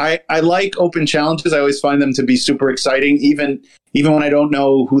 I like open challenges. I always find them to be super exciting, even when I don't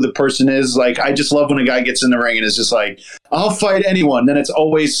know who the person is. Like, I just love when a guy gets in the ring and is just like, "I'll fight anyone." Then it's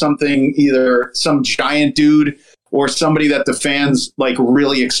always something, either some giant dude or somebody that the fans like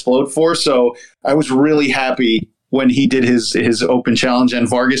really explode for. So I was really happy when he did his open challenge and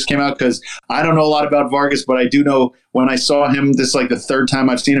Vargas came out, because I don't know a lot about Vargas, but I do know when I saw him, this is like the third time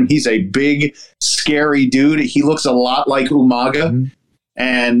I've seen him, he's a big, scary dude. He looks a lot like Umaga. Mm-hmm.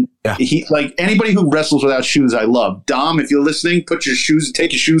 And he, like anybody who wrestles without shoes, I love. Dom, if you're listening, take your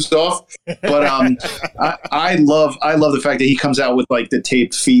shoes off. But I love the fact that he comes out with like the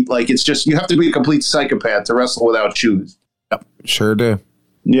taped feet. Like, it's just, you have to be a complete psychopath to wrestle without shoes. Yep, sure do.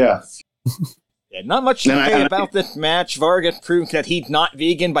 Yeah. Yeah, not much to say about this match. Vargas proved that he's not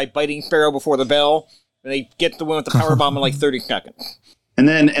vegan by biting Sparrow before the bell. And they get the win with the powerbomb in like 30 seconds. And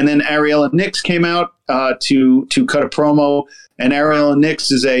then Ariella Nix came out to cut a promo. And Ariella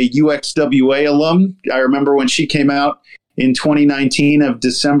Nix is a UXWA alum. I remember when she came out in 2019, of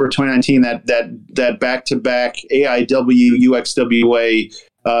December 2019, that back-to-back AIW UXWA,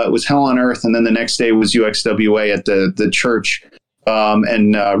 it was Hell on Earth, and then the next day was UXWA at the church.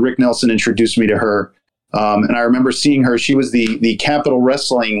 And Rick Nelson introduced me to her. And I remember seeing her. She was the Capital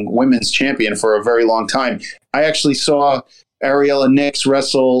Wrestling Women's Champion for a very long time. I actually saw Ariella Nix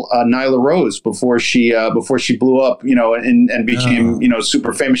wrestle Nyla Rose before she blew up, you know, and became, you know,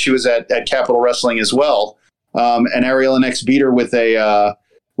 super famous. She was at Capital Wrestling as well. And Ariella Nix beat her with a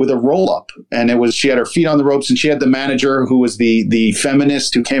roll up, and she had her feet on the ropes, and she had the manager who was the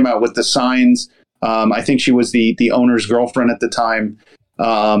feminist who came out with the signs. I think she was the owner's girlfriend at the time.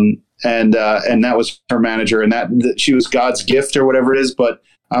 And that was her manager, and that she was God's gift or whatever it is. But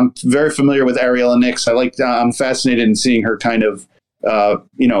I'm very familiar with Ariella Nix. I'm fascinated in seeing her kind of,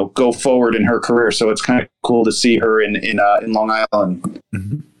 you know, go forward in her career. So it's kind of cool to see her in Long Island.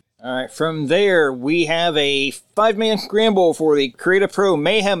 Mm-hmm. All right. From there, we have a 5-man scramble for the Creative Pro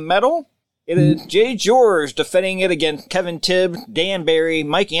Mayhem medal. It is Jay George defending it against Kevin Tibbs, Dan Barry,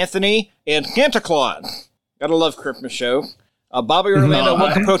 Mike Anthony, and Santa Claus. Gotta love Christmas show. Bobby Orlando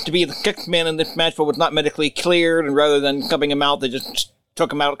was supposed to be the 6th man in this match, but was not medically cleared, and rather than cubbing him out, they just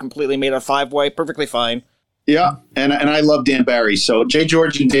took him out completely, made a 5-way, perfectly fine. Yeah, and I love Dan Barry. So Jay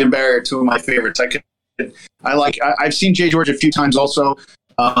George and Dan Barry are two of my favorites. I've seen Jay George a few times also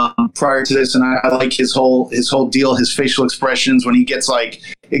prior to this, and I like his whole deal, his facial expressions when he gets like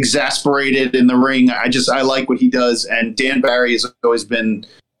exasperated in the ring. I like what he does, and Dan Barry has always been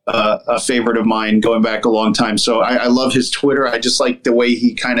a favorite of mine going back a long time. So I love his Twitter. I just like the way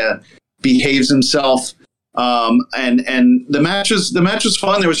he kind of behaves himself. And the match was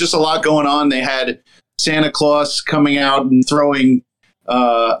fun. There was just a lot going on. They had Santa Claus coming out and throwing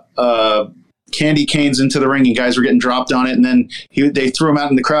candy canes into the ring, and guys were getting dropped on it. And then they threw him out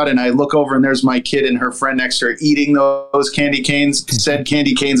in the crowd, and I look over, and there's my kid and her friend next to her eating those candy canes, said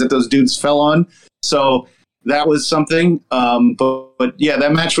candy canes that those dudes fell on. So that was something. But yeah,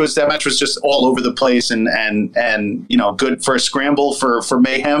 that match was just all over the place, and you know, good for a scramble for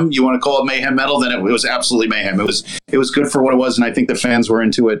Mayhem. You want to call it Mayhem Metal? Then it was absolutely Mayhem. It was good for what it was, and I think the fans were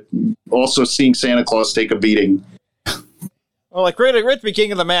into it. Also, seeing Santa Claus take a beating. Well, like right at the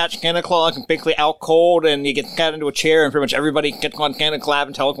beginning of the match, Santa Claus is basically out cold, and he gets got into a chair, and pretty much everybody gets on Santa Claus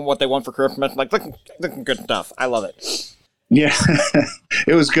and tells him what they want for Christmas. Like, looking good stuff. I love it. Yeah,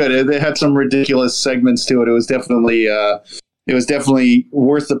 it was good. They had some ridiculous segments to it. It was definitely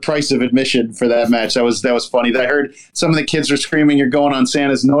worth the price of admission for that match. That was funny. I heard some of the kids were screaming, "You're going on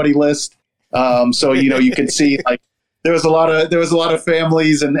Santa's naughty list." So you know, you could see like there was a lot of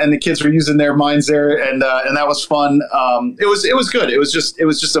families, and the kids were using their minds there, and that was fun. It was good. It was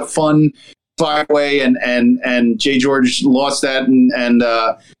just a fun 5-way, and Jay George lost that, and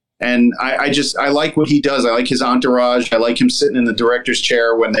I like what he does. I like his entourage. I like him sitting in the director's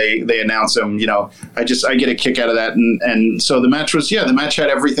chair when they announce him. I get a kick out of that, and so the match had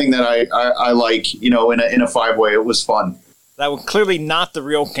everything that I like. In a 5-way, it was fun. That was clearly not the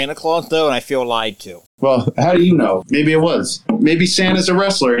real Santa Claus, though, and I feel lied to. Well, how do you know? Maybe it was. Maybe Santa's a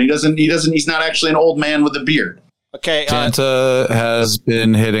wrestler, and he's not actually an old man with a beard. Okay. Santa has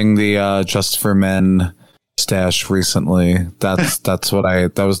been hitting the Just for Men stash recently. That was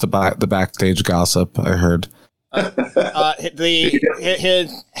the backstage gossip I heard.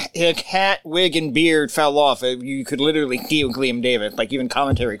 His hat, wig, and beard fell off. You could literally see Liam Davis. Like, even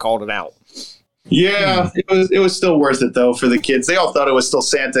commentary called it out. Yeah, it was still worth it though for the kids. They all thought it was still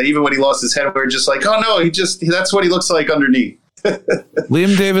Santa, even when he lost his head. We were just like, oh no, that's what he looks like underneath.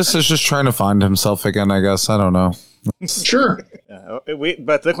 Liam Davis is just trying to find himself again, I guess. I don't know. Sure.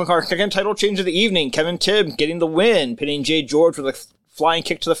 But the our second title change of the evening, Kevin Tibb getting the win, pinning Jay George with a flying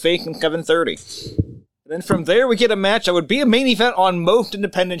kick to the face in 7:30. Then from there, we get a match that would be a main event on most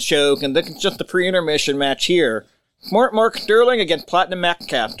independent shows, and this is just the pre-intermission match here. Smart Mark Sterling against Platinum Max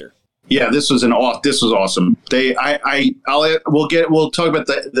Caster. Yeah, this was awesome. We'll talk about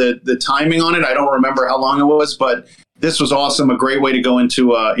the timing on it. I don't remember how long it was, but this was awesome. A great way to go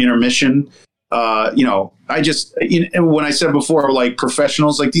into intermission. When I said before, like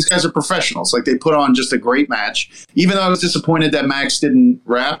professionals, like these guys are professionals. Like they put on just a great match. Even though I was disappointed that Max didn't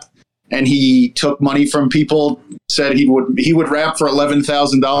rap and he took money from people, said he would rap for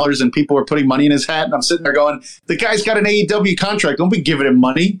 $11,000, and people were putting money in his hat. And I'm sitting there going, the guy's got an AEW contract. Don't be giving him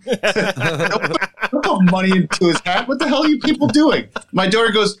money. Don't put money into his hat. What the hell are you people doing? My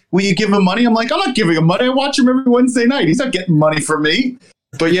daughter goes, will you give him money? I'm like, I'm not giving him money. I watch him every Wednesday night. He's not getting money from me.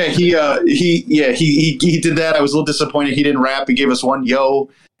 But yeah, he did that. I was a little disappointed he didn't rap. He gave us one yo,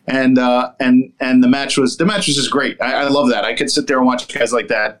 and the match was just great. I love that. I could sit there and watch guys like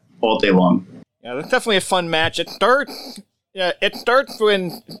that all day long. Yeah, that's definitely a fun match. It starts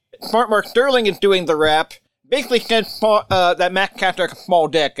when Smart Mark Sterling is doing the rap. Basically, that Max Caster has a small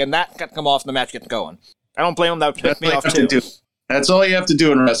dick, and that gets come off and the match gets going. I don't blame him. That would piss me off too. That's all you have to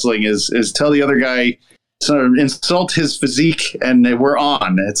do in wrestling is tell the other guy, sort of insult his physique, and we're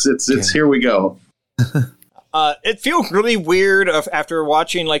on. It's here we go. It feels really weird after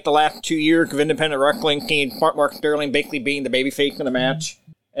watching like the last 2 years of independent wrestling, seeing Smart Mark Sterling basically being the babyface in the match.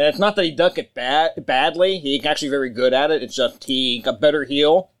 And it's not that he ducked it badly. He's actually very good at it. It's just he got better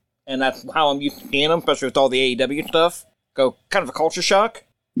heel, and that's how I'm used to seeing him, especially with all the AEW stuff. Go kind of a culture shock.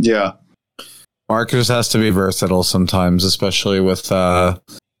 Yeah. Mark just has to be versatile sometimes, especially with the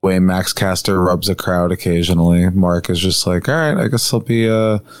way Max Caster rubs a crowd occasionally. Mark is just like, all right, I guess I'll be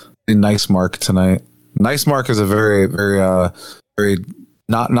a nice Mark tonight. Nice Mark is a very, very, very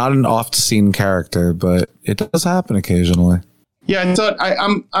not an oft-seen character, but it does happen occasionally. Yeah, I thought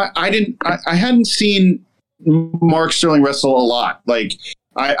I hadn't seen Mark Sterling wrestle a lot. Like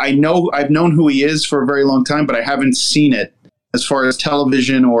I've known who he is for a very long time, but I haven't seen it as far as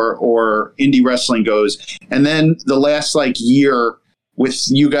television or indie wrestling goes. And then the last year with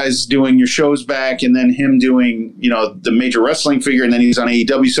you guys doing your shows back, and then him doing the major wrestling figure, and then he's on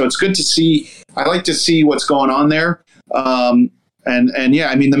AEW. So it's good to see. I like to see what's going on there. And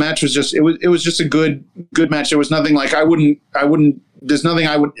yeah, I mean, the match was just, it was just a good match. There was nothing like, I have no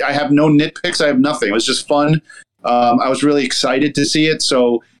nitpicks. I have nothing. It was just fun. I was really excited to see it.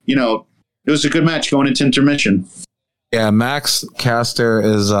 So, it was a good match going into intermission. Yeah. Max Caster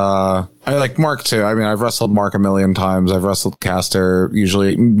is, I like Mark too. I mean, I've wrestled Mark a million times. I've wrestled Caster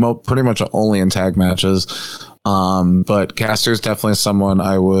usually pretty much only in tag matches. But Caster is definitely someone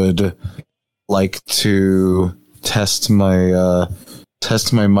I would like to test my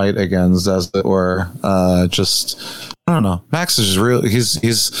might against, as it were. Just I don't know. Max is just really he's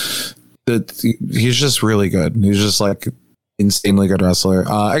just really good. He's just like insanely good wrestler.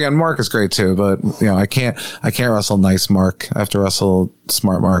 Again, Mark is great too, but I can't wrestle nice Mark. I have to wrestle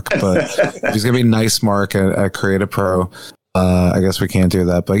smart Mark. But if he's gonna be nice Mark at Create a Pro, I guess we can't do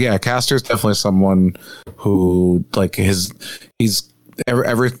that. But yeah, Caster's definitely someone who he's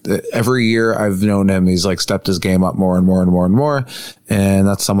every year I've known him, he's stepped his game up more and more and more and more, and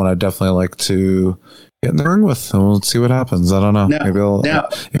that's someone I definitely like to get in the ring with, and we'll see what happens. I don't know. Maybe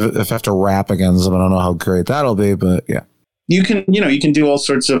if I have to rap against him, I don't know how great that'll be, but yeah. You can do all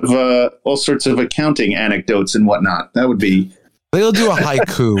sorts of accounting anecdotes and whatnot. That would be. They'll do a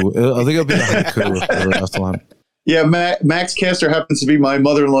haiku. I think it'll be a haiku for the rest of them. Yeah, Max Caster happens to be my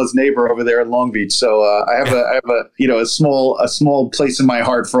mother-in-law's neighbor over there in Long Beach, so I have a small place in my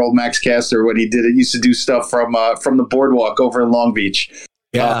heart for old Max Caster when he used to do stuff from the boardwalk over in Long Beach.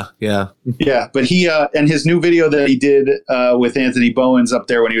 Yeah, yeah. Yeah, but he and his new video that he did with Anthony Bowens up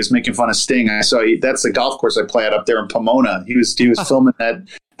there when he was making fun of Sting. I saw that's the golf course I play at up there in Pomona. He was filming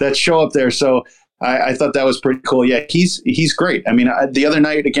that show up there. So I thought that was pretty cool. Yeah, he's great. I mean, the other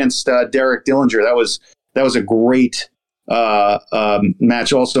night against Derek Dillinger, that was a great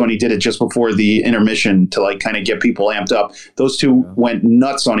match also, and he did it just before the intermission to like kind of get people amped up. Those two went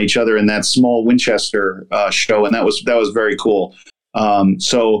nuts on each other in that small Winchester show, and that was very cool.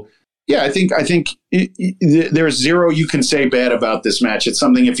 So yeah, I think there's zero you can say bad about this match. It's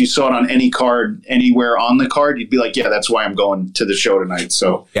something if you saw it on any card anywhere on the card, you'd be like, yeah, that's why I'm going to the show tonight.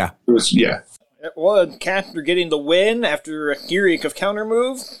 So yeah, it was It was Caster getting the win after a series of counter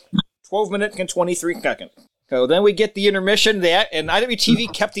move, 12 minutes and 23 seconds. So then we get the intermission, and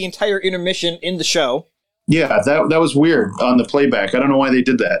IWTV kept the entire intermission in the show. Yeah, that was weird on the playback. I don't know why they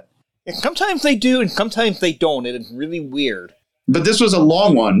did that. And sometimes they do, and sometimes they don't. It is really weird. But this was a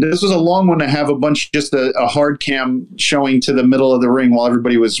long one. This was a long one to have just a hard cam showing to the middle of the ring while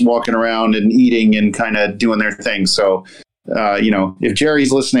everybody was walking around and eating and kind of doing their thing. So, if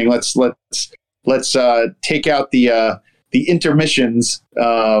Jerry's listening, let's take out the intermissions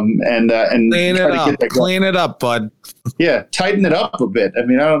and clean it up, bud. Yeah, tighten it up a bit. I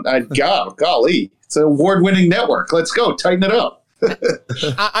mean, golly, it's an award-winning network. Let's go, tighten it up.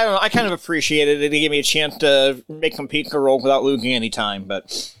 I don't know. I kind of appreciated it. It gave me a chance to make some pizza roll without losing any time,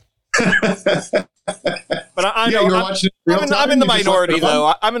 but I know you're watching it I'm in the minority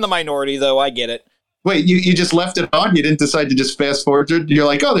though. I'm in the minority though. I get it. Wait, you just left it on? You didn't decide to just fast forward? You're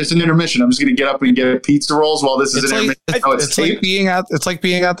like, oh, there's an intermission. I'm just going to get up and get pizza rolls while this is an intermission. It's like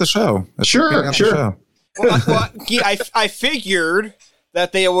being at the show. Sure. I figured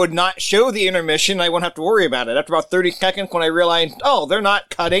that they would not show the intermission. I wouldn't have to worry about it. After about 30 seconds, when I realized, oh, they're not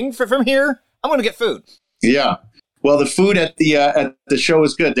cutting from here, I'm going to get food. Yeah. Well, the food at the show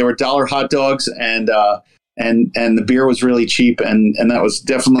was good. There were $1 hot dogs and the beer was really cheap, and that was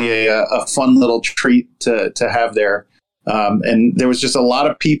definitely a fun little treat to have there. And there was just a lot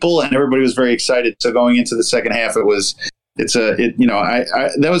of people, and everybody was very excited. So going into the second half, I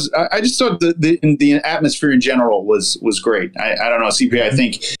just thought the atmosphere in general was great. I don't know, CP. I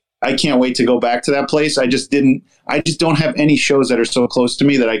think I can't wait to go back to that place. I just don't have any shows that are so close to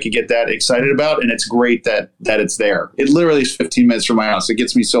me that I could get that excited about, and it's great that it's there. It literally is 15 minutes from my house. It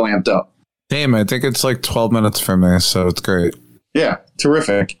gets me so amped up. Damn, I think it's like 12 minutes from me, so it's great. Yeah,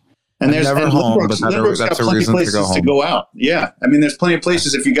 terrific. And there's never home, but that's a reason to go out. Yeah, I mean, there's plenty of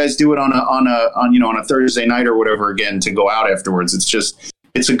places if you guys do it on a Thursday night or whatever again to go out afterwards. It's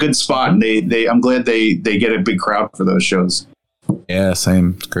a good spot, and I'm glad they get a big crowd for those shows. Yeah,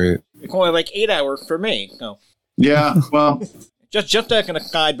 same. It's great. It's only like 8 hours for me. No. Yeah, well. Just back in a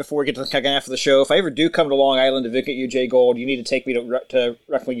guide before we get to the second half of the show. If I ever do come to Long Island to visit you, Jay Gold, you need to take me to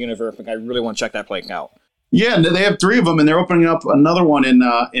Wrestling Universe. I really want to check that place out. Yeah, and they have 3 of them, and they're opening up another one in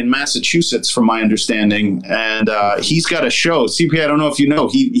Massachusetts, from my understanding. And he's got a show. CP, I don't know if you know,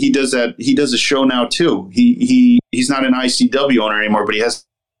 he does that. He does a show now too. He's not an ICW owner anymore, but he has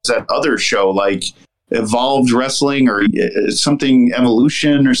that other show like Evolved Wrestling or something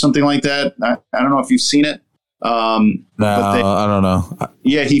Evolution or something like that. I don't know if you've seen it. No, I don't know.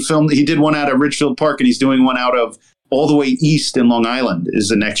 Yeah, he did one out of Ridgefield Park, and he's doing one out of all the way east in Long Island is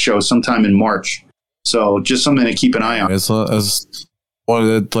the next show sometime in March. So just something to keep an eye on.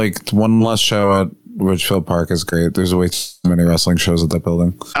 One less show at Ridgefield Park is great. There's way too many wrestling shows at that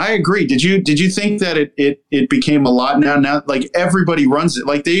building. I agree. Did you think that it became a lot now? Like everybody runs it.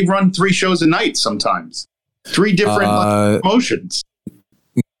 Like they run 3 shows a night sometimes. 3 different promotions.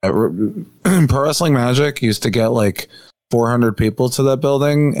 Pro Wrestling Magic used to get like 400 people to that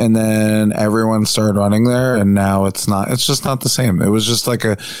building, and then everyone started running there, and now it's just not the same. It was just like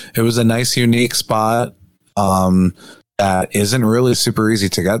it was a nice, unique spot that isn't really super easy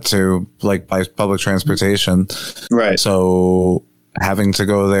to get to, like by public transportation. Right. So having to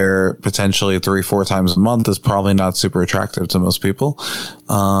go there potentially 3-4 times a month is probably not super attractive to most people.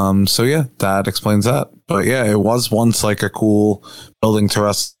 So yeah, that explains that. But yeah, it was once like a cool building to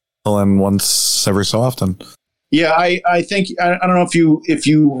wrestle in once every so often. Yeah, I think I don't know if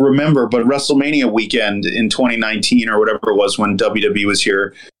you remember, but WrestleMania weekend in 2019 or whatever it was when WWE was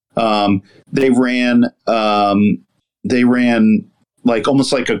here, they ran like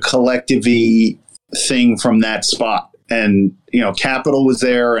almost like a collective-y thing from that spot. And, Capital was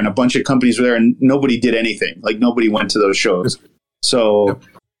there and a bunch of companies were there and nobody did anything. Like nobody went to those shows. So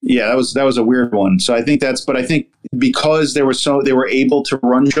yeah, that was a weird one. So I think because they were able to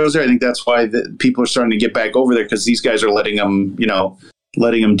run shows there, I think that's why people are starting to get back over there, because these guys are letting them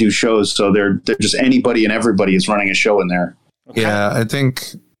do shows. So they're just anybody and everybody is running a show in there. Yeah, I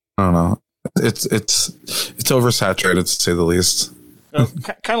think I don't know. It's oversaturated to say the least.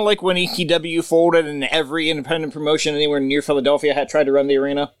 Kind of like when ECW folded and every independent promotion anywhere near Philadelphia had tried to run the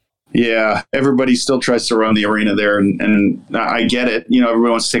arena. Yeah, everybody still tries to run the arena there, and I get it.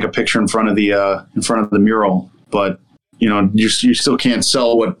 Everybody wants to take a picture in front of the mural, but you still can't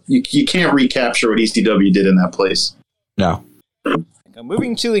sell what you can't recapture what ECW did in that place. No. Now,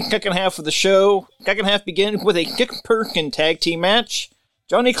 moving to the second half of the show. Second half begins with a Kick Perkin tag team match.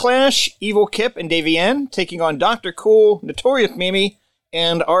 Johnny Clash, Evil Kip, and Davian taking on Dr. Cool, Notorious Mimi,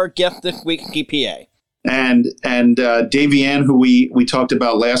 and our guest this week, GPA. And Davian, who we talked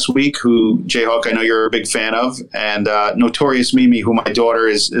about last week, who Jayhawk, I know you're a big fan of, and Notorious Mimi, who my daughter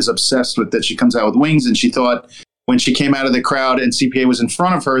is obsessed with, that she comes out with wings, and she thought when she came out of the crowd and CPA was in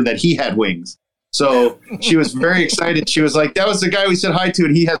front of her that he had wings. So she was very excited. She was like, "That was the guy we said hi to,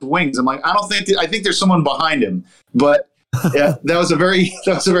 and he has wings." I'm like, I think there's someone behind him, but yeah, that was a very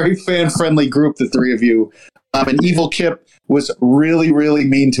fan friendly group, the three of you. And Evil Kip was really, really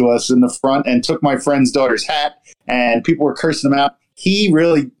mean to us in the front and took my friend's daughter's hat, and people were cursing him out. I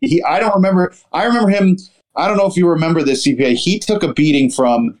remember him. I don't know if you remember this, CPA. He took a beating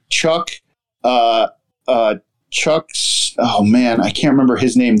from Chuck's, oh man, I can't remember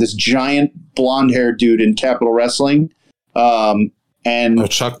his name. This giant blonde-haired dude in Capital Wrestling.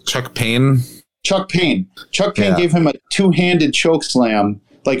 Chuck Payne. Chuck Payne gave him a two-handed choke slam,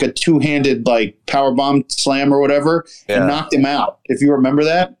 like a two-handed power bomb slam or whatever, and knocked him out. If you remember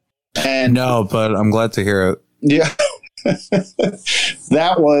that. And no, but I'm glad to hear it. Yeah.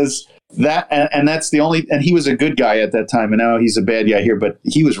 That was that, and that's the only, and he was a good guy at that time, and now he's a bad guy here, but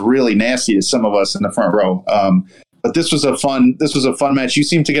he was really nasty to some of us in the front row. But this was a fun match. You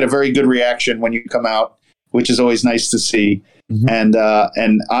seem to get a very good reaction when you come out, which is always nice to see. Mm-hmm. And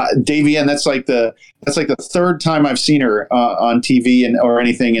Davian, that's like the third time I've seen her on TV or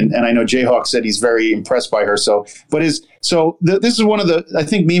anything, and I know Jayhawk said he's very impressed by her. This is one of the, I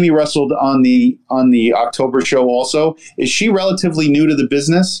think Mimi wrestled on the October show also. Is she relatively new to the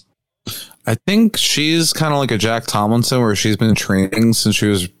business? I think she's kind of like a Jack Tomlinson, where she's been training since she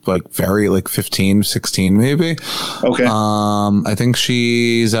was very 15, 16 maybe. Okay. I think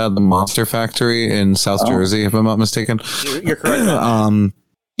she's at the Monster Factory in South Jersey, if I'm not mistaken. You're correct.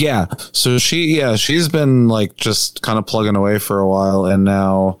 Yeah. So she's been just kind of plugging away for a while, and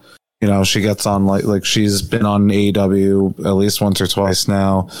now she gets on like she's been on AEW at least once or twice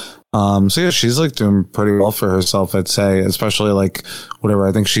now. So yeah, she's doing pretty well for herself, I'd say, especially whatever.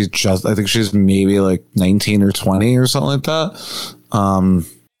 I think she's maybe 19 or 20 or something like that.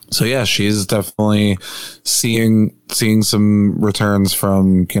 So yeah, she's definitely seeing some returns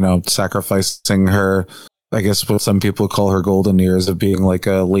from, sacrificing her, I guess what some people call her golden years of being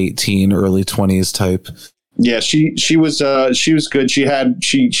a late teen, early 20s type. Yeah, she was good. She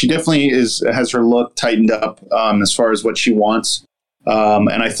definitely has her look tightened up as far as what she wants.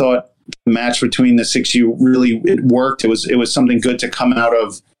 And I thought the match between the six of you it worked. It was something good to come out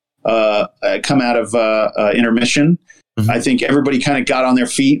of intermission. Mm-hmm. I think everybody kind of got on their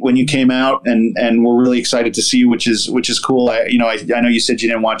feet when you came out, and we're really excited to see you, which is cool. I know you said you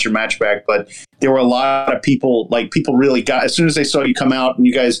didn't watch your match back, but there were a lot of people. People really got, as soon as they saw you come out, and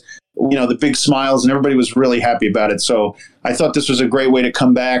you guys, the big smiles, and everybody was really happy about it. So I thought this was a great way to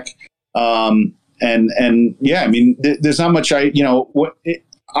come back. And yeah, I mean, there's not much I don't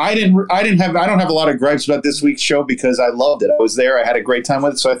have a lot of gripes about this week's show because I loved it. I was there. I had a great time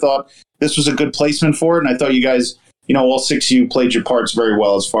with it. So I thought this was a good placement for it. And I thought you guys, all six of you played your parts very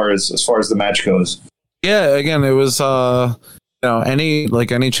well as far as the match goes. Yeah. Again, it was,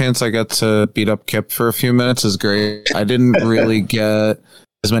 any chance I get to beat up Kip for a few minutes is great. I didn't really get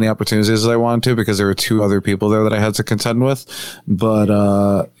as many opportunities as I wanted to because there were two other people there that I had to contend with.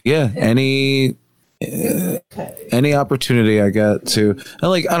 But yeah, any opportunity I get to,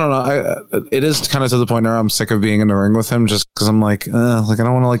 and I don't know, it is kind of to the point where I'm sick of being in the ring with him, just because I'm I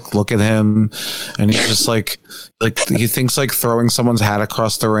don't want to look at him, and he's just he thinks throwing someone's hat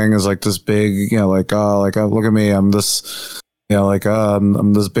across the ring is this big, look at me, I'm this,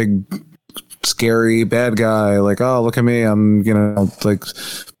 I'm this big scary bad guy, look at me, I'm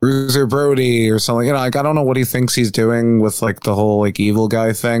Bruiser Brody or something, I don't know what he thinks he's doing with the whole evil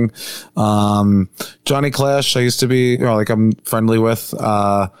guy thing. Johnny Clash, I used to be I'm friendly with,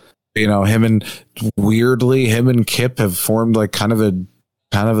 him and Kip have formed kind of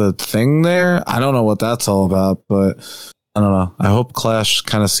a thing there. I don't know what that's all about, but I don't know. I hope Clash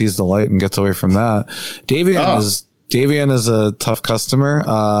kind of sees the light and gets away from that. Davian Davian is a tough customer.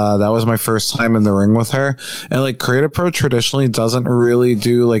 That was my first time in the ring with her, and like Creative Pro traditionally doesn't really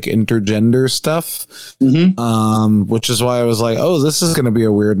do like intergender stuff, which is why I was like, oh, this is going to be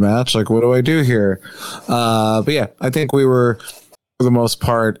a weird match. Like, what do I do here? But yeah, I think we were for the most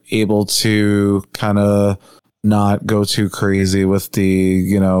part able to kind of not go too crazy with the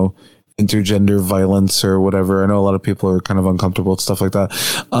intergender violence or whatever. I know a lot of people are kind of uncomfortable with stuff like that.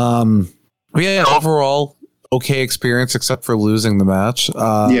 But yeah, overall, okay experience except for losing the match.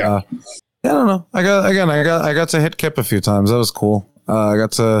 I don't know. I got to hit Kip a few times. That was cool. I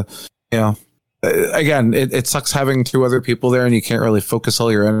got to, again, it sucks having two other people there and you can't really focus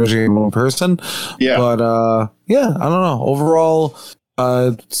all your energy in one person. Yeah. But I don't know. Overall,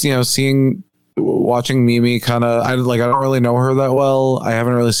 watching Mimi kind of, I don't really know her that well. I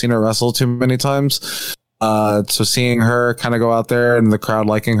haven't really seen her wrestle too many times. So seeing her kind of go out there and the crowd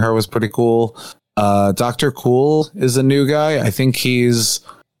liking her was pretty cool. Dr. Cool is a new guy. I think he's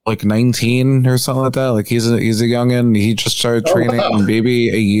like 19 or something like that. Like he's a youngin'. He just started training maybe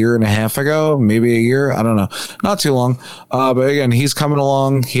a year and a half ago, maybe a year. I don't know. Not too long. But again, he's coming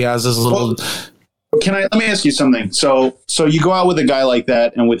along. He has this little... Let me ask you something. So you go out with a guy like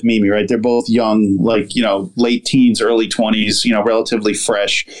that and with Mimi, right? They're both young, like, late teens, early 20s, relatively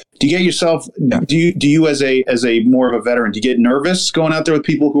fresh. Do you get yourself, do you as a more of a veteran, do you get nervous going out there with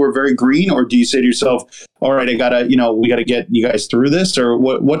people who are very green, or do you say to yourself, all right, we got to get you guys through this? Or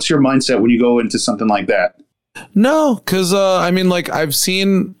what's your mindset when you go into something like that? No, because I've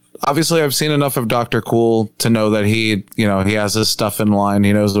seen enough of Dr. Cool to know that he has his stuff in line.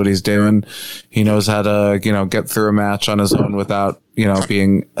 He knows what he's doing. He knows how to, get through a match on his own without,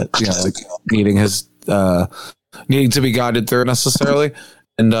 being, needing to be guided through necessarily.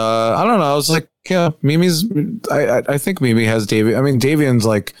 And I don't know. I was like, Mimi's. I think Mimi has Davian. I mean, Davian's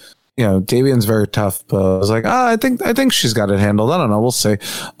like, Davian's very tough. But I was like, I think she's got it handled. I don't know. We'll see.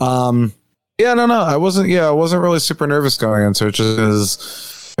 No. I wasn't really super nervous going into it. Just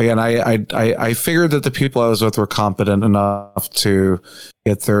because, again, I figured that the people I was with were competent enough to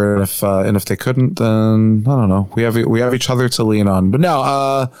get through. And if they couldn't, then I don't know. We have each other to lean on. But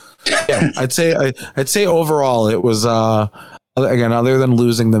no, I'd say overall it was. Again, other than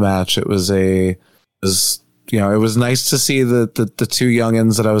losing the match, it was nice to see the two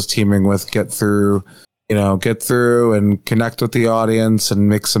youngins that I was teaming with get through and connect with the audience and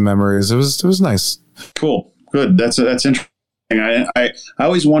make some memories. It was nice. Cool. Good. That's interesting. I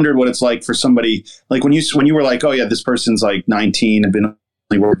always wondered what it's like for somebody like when you were like, oh yeah, this person's like 19 and been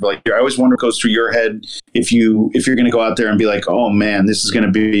like, I always wonder what goes through your head if you're going to go out there and be like, oh man, this is going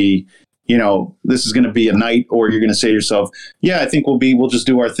to be a night, or you're going to say to yourself, yeah, I think we'll just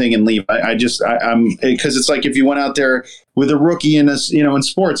do our thing and leave. I'm because it's like if you went out there with a rookie in this, in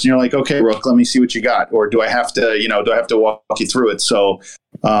sports and you're like, okay, Rook, let me see what you got. Or do I have to walk you through it? So,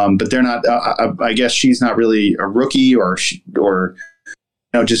 but they're not, I guess she's not really a rookie or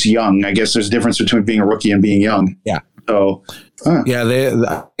just young. I guess there's a difference between being a rookie and being young. Yeah. So,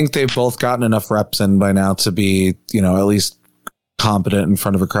 I think they've both gotten enough reps in by now to be, at least competent in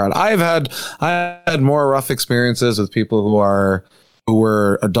front of a crowd. I had more rough experiences with people who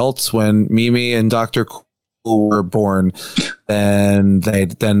were adults when Mimi and Dr. Cool were born than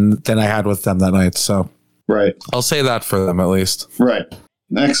I had with them that night. So right, I'll say that for them at least. Right,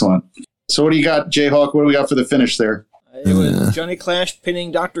 excellent. So what do you got, Jayhawk? What do we got for the finish there? It was Johnny Clash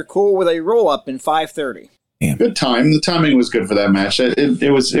pinning Dr. Cool with a roll up in 5:30. Yeah. Good time. The timing was good for that match.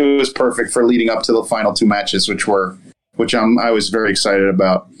 It was perfect for leading up to the final two matches, which I was very excited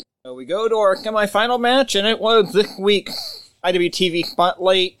about. So we go to our semi-final match, and it was this week's IWTV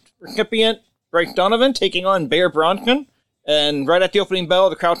Spotlight recipient, Bryce Donovan, taking on Bear Bronson. And right at the opening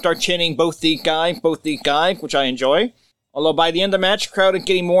bell, the crowd starts chanting, both these guys, which I enjoy. Although by the end of the match, the crowd is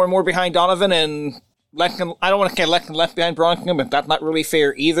getting more and more behind Donovan, and I don't want to say less and less behind Bronson, but that's not really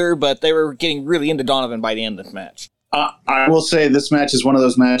fair either, but they were getting really into Donovan by the end of this match. I will say this match is one of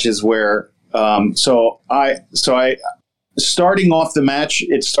those matches where, starting off the match,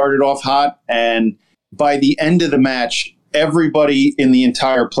 it started off hot, and by the end of the match, everybody in the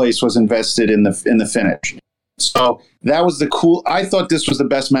entire place was invested in the finish. So that was I thought this was the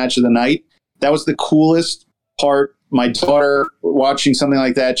best match of the night. That was the coolest part. My daughter, watching something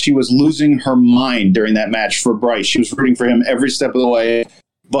like that, she was losing her mind during that match for Bryce. She was rooting for him every step of the way.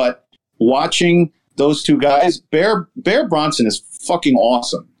 But watching those two guys, Bear Bronson is fucking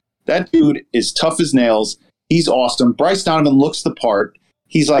awesome. That dude is tough as nails. He's awesome. Bryce Donovan looks the part.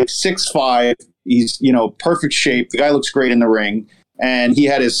 He's like 6'5". He's, perfect shape. The guy looks great in the ring. And he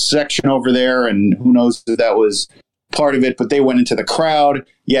had his section over there, and who knows if that was part of it, but they went into the crowd.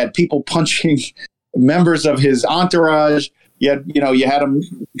 You had people punching members of his entourage. You had him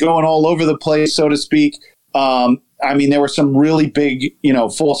going all over the place, so to speak. I mean, there were some really big,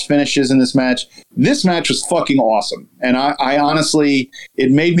 false finishes in this match. This match was fucking awesome. And I honestly,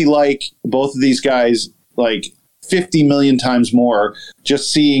 it made me like both of these guys like 50 million times more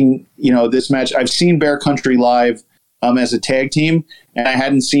just seeing, this match. I've seen Bear Country live as a tag team, and I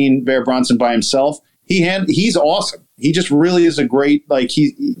hadn't seen Bear Bronson by himself. He's awesome. He just really is a great,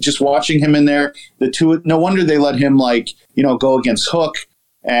 just watching him in there, no wonder they let him go against Hook,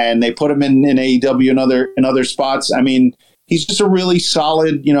 and they put him in AEW and other spots. I mean, he's just a really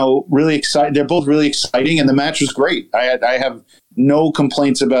solid, really exciting. They're both really exciting, and the match was great. I have no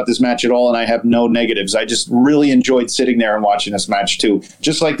complaints about this match at all, and I have no negatives. I just really enjoyed sitting there and watching this match too.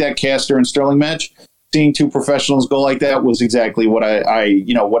 Just like that Caster and Sterling match, seeing two professionals go like that was exactly what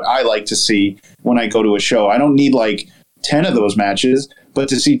what I like to see when I go to a show. I don't need 10 of those matches, but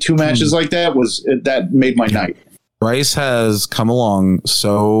to see two matches like that that made my night. Bryce has come along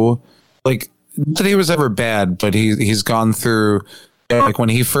so not that he was ever bad, but he's gone through when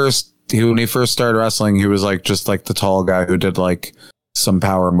he first started wrestling, he was just the tall guy who did some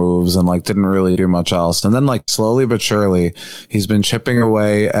power moves and didn't really do much else. And then slowly but surely he's been chipping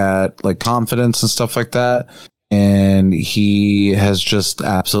away at confidence and stuff like that. And he has just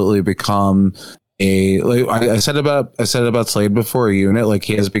absolutely become I said about Slade before, a unit.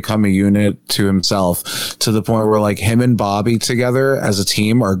 He has become a unit to himself, to the point where him and Bobby together as a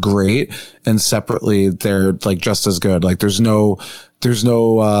team are great, and separately they're just as good. There's no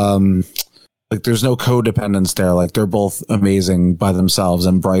codependence there. They're both amazing by themselves,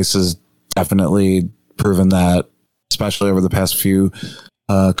 and Bryce has definitely proven that, especially over the past few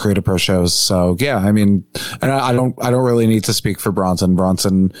Creative Pro shows. So yeah, I mean, and I don't really need to speak for Bronson.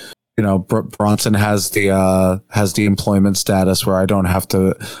 Bronson has the employment status where I don't have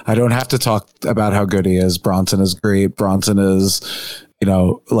to talk about how good he is. Bronson is great. Bronson is,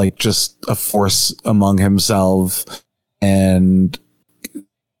 just a force among himself. And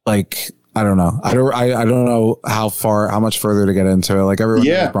I don't know. I don't know how much further to get into it.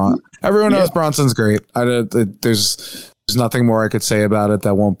 Everyone knows Bronson's great. There's nothing more I could say about it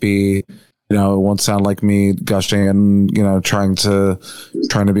that won't be, it won't sound like me gushing and, trying to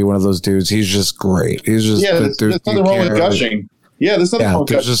be one of those dudes. He's just great. He's just, there's nothing wrong with gushing. Yeah, there's nothing wrong with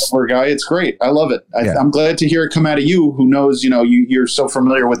gushing for a guy. It's great. I love it. I'm glad to hear it come out of you, who knows, you're so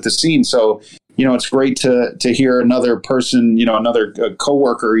familiar with the scene. So, it's great to hear another person, another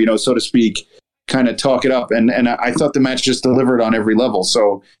coworker, so to speak, kind of talk it up. And I thought the match just delivered on every level.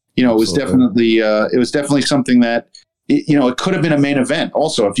 So, it was definitely something that, it could have been a main event.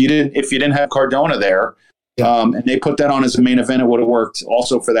 Also, if you didn't have Cardona there, and they put that on as a main event, it would have worked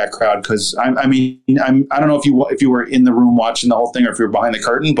also for that crowd. Because I don't know if you were in the room watching the whole thing or if you were behind the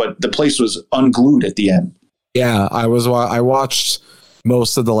curtain, but the place was unglued at the end. Yeah, I watched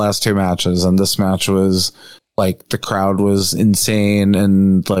most of the last two matches, and this match was the crowd was insane,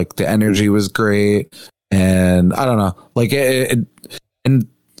 and the energy was great, and I don't know, and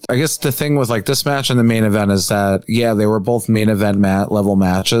I guess the thing with this match and the main event is that, yeah, they were both main event level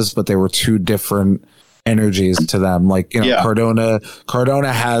matches, but they were two different energies to them.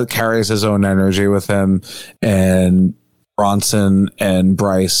 Cardona carries his own energy with him, and Bronson and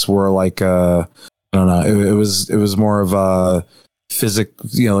Bryce were I don't know. It was more of a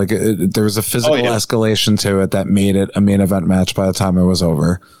there was a physical escalation to it that made it a main event match by the time it was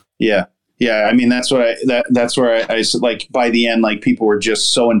over. Yeah. Yeah, I mean that's where I by the end, people were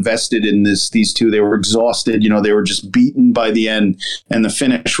just so invested in these two. They were exhausted, they were just beaten by the end, and the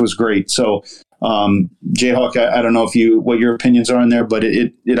finish was great. So, Jayhawk, I don't know what your opinions are in there, but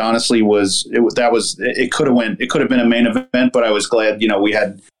it honestly was it could have been a main event, but I was glad we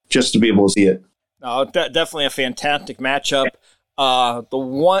had just to be able to see it. No, definitely a fantastic matchup.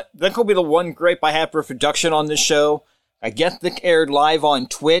 That could be the one gripe I have for production on this show. I guess it aired live on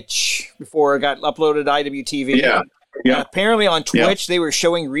Twitch before it got uploaded to IWTV. Yeah. And apparently on Twitch, they were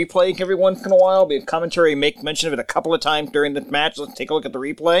showing replay every once in a while. The commentary make mention of it a couple of times during the match. Let's take a look at the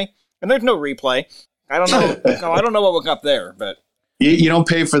replay. And there's no replay. I don't know. I don't know what was up there, but you don't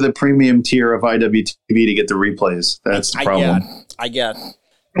pay for the premium tier of IWTV to get the replays. That's the problem. I guess.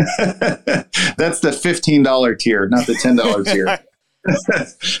 That's the $15 tier, not the $10 tier.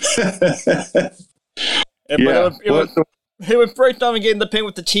 It was Bryce Donovan getting the pin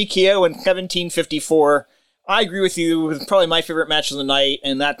with the TKO in 17:54. I agree with you. It was probably my favorite match of the night,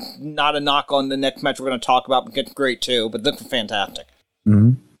 and that's not a knock on the next match we're going to talk about, but it's great too. But that's fantastic.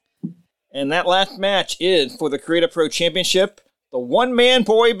 Mm-hmm. And that last match is for the Creative Pro Championship. The one-man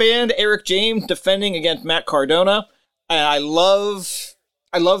boy band, Eric James, defending against Matt Cardona. And I love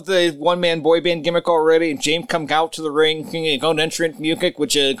I love the one-man boy band gimmick already, and James comes out to the ring, singing his own entrance music,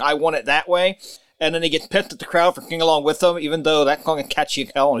 which I want it that way. And then he gets pissed at the crowd for singing along with them, even though that's going to catch you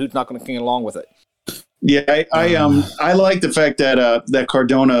as hell, and who's not going to sing along with it? Yeah, I like the fact that that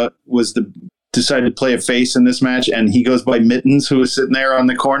Cardona decided to play a face in this match, and he goes by Mittens, who was sitting there on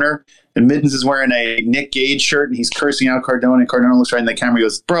the corner, and Mittens is wearing a Nick Gage shirt, and he's cursing out Cardona, and Cardona looks right in the camera and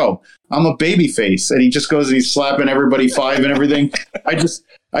goes, "Bro, I'm a baby face," and he just goes and he's slapping everybody 5 and everything. I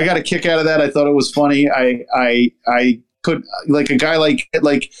got a kick out of that. I thought it was funny. I could, like, a guy like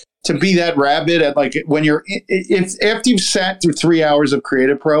to be that rabid at, like, when it's after you've sat through 3 hours of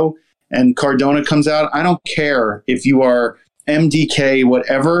Creative Pro and Cardona comes out, I don't care if you are MDK,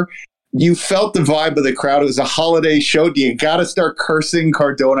 whatever. You felt the vibe of the crowd. It was a holiday show. Do you got to start cursing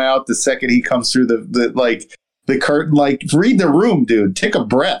Cardona out the second he comes through the curtain? Like, read the room, dude. Take a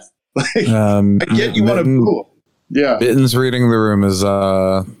breath. Like, I get you want to boo. Yeah. Mittens reading the room is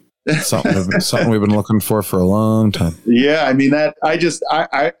something we've been looking for a long time. Yeah, I mean, that I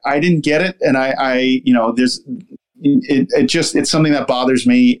didn't get it, and I there's it's something that bothers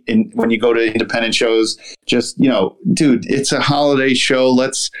me when you go to independent shows. Just, dude, it's a holiday show.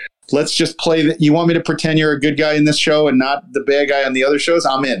 Let's just play that. You want me to pretend you're a good guy in this show and not the bad guy on the other shows?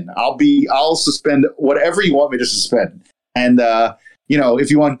 I'm in. I'll suspend whatever you want me to suspend. And if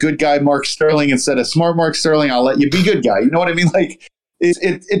you want good guy Mark Sterling instead of smart Mark Sterling, I'll let you be good guy. You know what I mean? Like,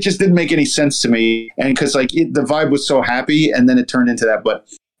 it just didn't make any sense to me. And because the vibe was so happy, and then it turned into that. But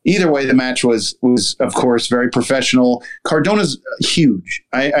either way, the match was of course very professional. Cardona's huge.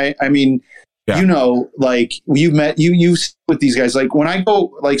 I mean. Yeah. Like, you with these guys, like when I go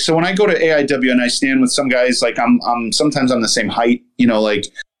to AIW and I stand with some guys, like sometimes I'm the same height, I'm like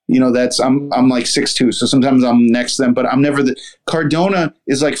 6'2", so sometimes I'm next to them, but I'm never Cardona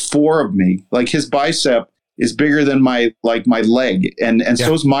is like 4 of me. Like, his bicep is bigger than my leg, and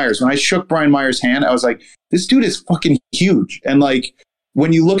so is Myers. When I shook Brian Myers' hand, I was like, this dude is fucking huge. And like,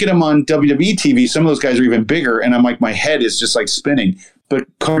 when you look at him on WWE TV, some of those guys are even bigger, and I'm like, my head is just like spinning. But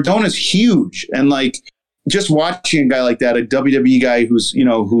Cardona's huge, and like, just watching a guy like that, a WWE guy who's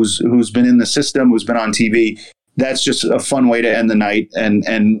been in the system, who's been on TV, that's just a fun way to end the night and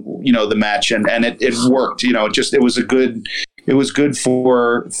the match, and it worked. It was good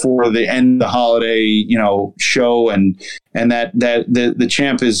for the end of the holiday show, and that the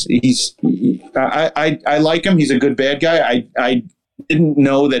champ I like him. He's a good bad guy. I didn't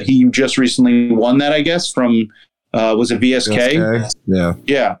know that he just recently won that, I guess, from. Was it VSK?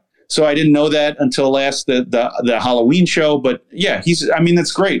 Yeah. So I didn't know that until the Halloween show, but yeah,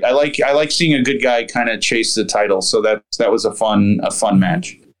 that's great. I like seeing a good guy kind of chase the title. So that was a fun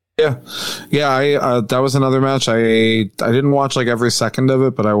match. Yeah. That was another match. I didn't watch like every second of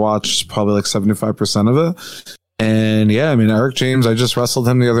it, but I watched probably like 75% of it. And yeah, I mean, Eric James, I just wrestled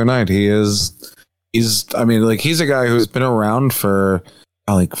him the other night. He's a guy who's been around for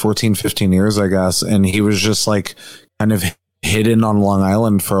like 14, 15 years, I guess. And he was just like kind of hidden on Long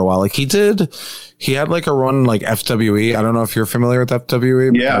Island for a while. Like, he had like a run like FWE. I don't know if you're familiar with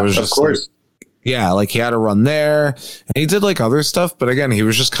FWE. Yeah, of course. Like he had a run there, and he did like other stuff. But again, he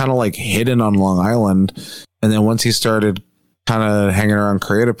was just kind of like hidden on Long Island. And then once he started kind of hanging around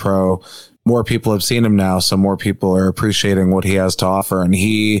Creative Pro, more people have seen him now. So more people are appreciating what he has to offer. And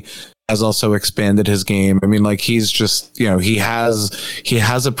he has also expanded his game. I mean, like, he's just, he has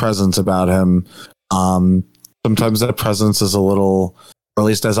a presence about him. Sometimes that presence is a little, or at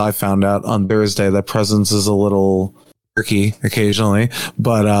least as I found out on Thursday, that presence is a little tricky occasionally.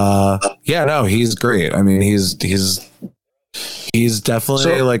 But he's great. I mean, he's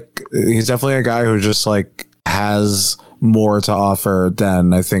definitely he's definitely a guy who just like has more to offer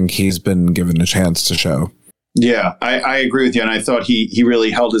than I think he's been given a chance to show. Yeah, I agree with you, and I thought he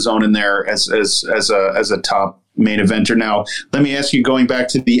really held his own in there as a top main eventer. Now, let me ask you, going back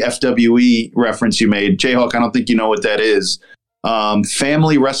to the FWE reference you made, Jayhawk, I don't think you know what that is.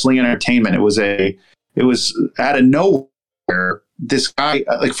 Family Wrestling Entertainment. It was out of nowhere. This guy,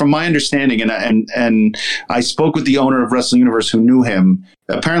 like, from my understanding, and I spoke with the owner of Wrestling Universe who knew him.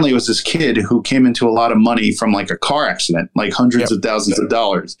 Apparently, it was this kid who came into a lot of money from like a car accident, like hundreds of thousands of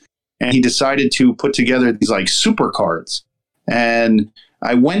dollars. And he decided to put together these like super cards. And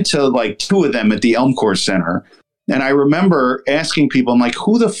I went to like 2 of them at the Elmcore Center. And I remember asking people, I'm like,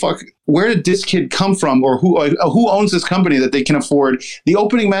 who the fuck, where did this kid come from? Or who owns this company that they can afford? The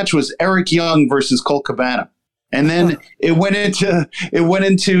opening match was Eric Young versus Colt Cabana. And then it went into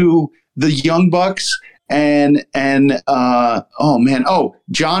the Young Bucks and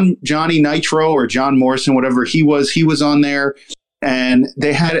Johnny Nitro or John Morrison, whatever he was on there. and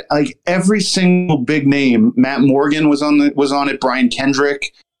they had like every single big name. Matt Morgan was on it. Brian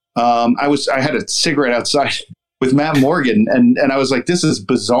Kendrick. I had a cigarette outside with Matt Morgan, and I was like, this is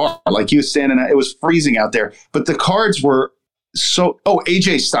bizarre. Like, he was standing out, it was freezing out there, but the cards were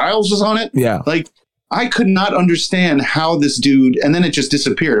AJ Styles was on it. Yeah. Like, I could not understand how this dude, and then it just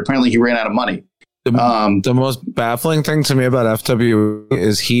disappeared. Apparently he ran out of money. The most baffling thing to me about FW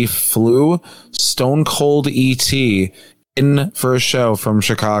is he flew Stone Cold ET in for a show from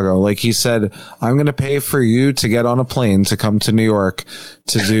Chicago. Like, he said, I'm going to pay for you to get on a plane to come to New York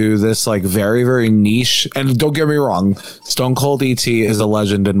to do this like very, very niche. And don't get me wrong, Stone Cold ET is a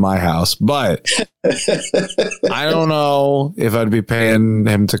legend in my house, but I don't know if I'd be paying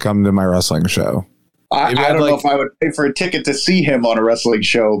him to come to my wrestling show. I don't know if I would pay for a ticket to see him on a wrestling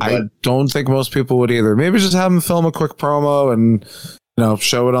show, but I don't think most people would either. Maybe just have him film a quick promo and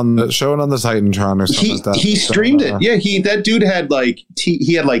show it on the Titantron or something like that. He streamed it. Yeah, that dude had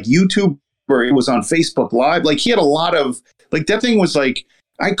he had YouTube, or it was on Facebook Live. Like, he had a lot of that thing was like,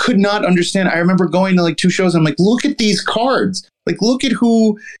 I could not understand. I remember going to 2 shows. I'm like, look at these cards. Like, look at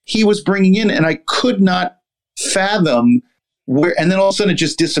who he was bringing in, and I could not fathom where. And then all of a sudden, it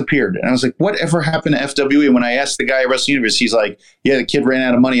just disappeared. And I was like, whatever happened to FWE? And when I asked the guy at Wrestling Universe, he's like, yeah, the kid ran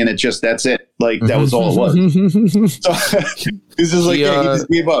out of money, and that's it. Like, that was all it was. So this is like, he just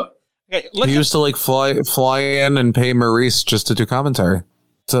gave up. Okay, he used to fly in and pay Maurice just to do commentary.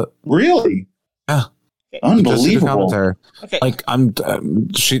 Really? Yeah. Unbelievable. Commentary. Okay. Like,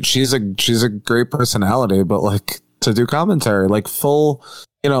 she's a great personality, but to do commentary, full,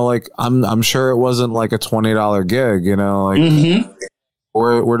 I'm sure it wasn't like a $20 gig,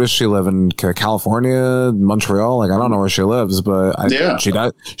 where does she live, in California, Montreal? Like, I don't know where she lives, but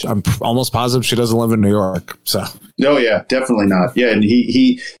I'm almost positive she doesn't live in New York. So, no, yeah, definitely not. Yeah. And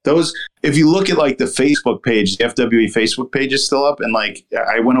if you look at the Facebook page, the FWE Facebook page is still up. And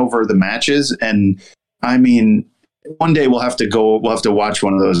I went over the matches, and I mean, one day we'll have to watch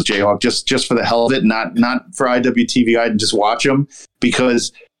one of those, Jayhawk, just for the hell of it, not for IWTVI, and just watch them,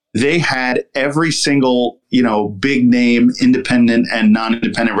 because they had every single, big name, independent and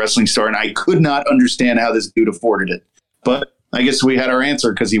non-independent wrestling star, and I could not understand how this dude afforded it. But I guess we had our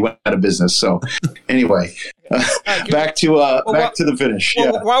answer, because he went out of business. So anyway, back to the finish.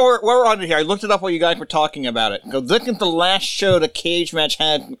 Well, yeah. While we're on it here, I looked it up while you guys were talking about it. Go look at the last show the Cage Match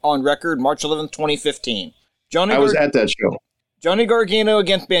had on record, March 11th, 2015. I was at that show. Johnny Gargano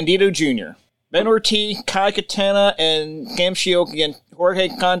against Bandito Jr., Ben Ortiz, Kai Katana, and Cam Shields against Jorge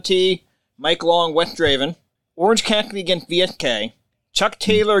Conti, Mike Long, Wes Draven, Orange Cassidy against VSK, Chuck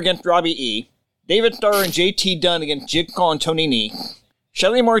Taylor against Robbie E., David Starr and JT Dunn against Jig Paul and Tony Nee,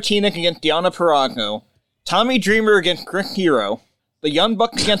 Shelly Martinez against Deonna Purrazzo, Tommy Dreamer against Chris Hero, the Young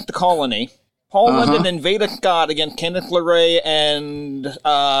Bucks against the Colony, Paul London and Veda Scott against Kenneth LeRae and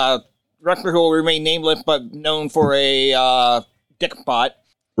wrestler who will remain nameless but known for a dick bot.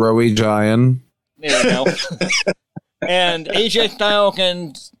 Rowie Giant. There we go. And AJ Styles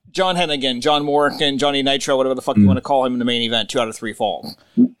and John Hennigan, John Mork, and Johnny Nitro, whatever the fuck you want to call him in the main event, 2 out of 3 falls.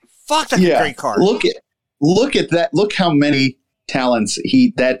 Fuck, that's a great card. Look at that. Look how many talents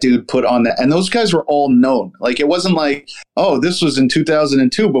that dude put on that. And those guys were all known. Like, it wasn't like, oh, this was in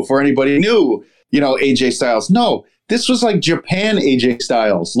 2002 before anybody knew, AJ Styles. No, this was like Japan AJ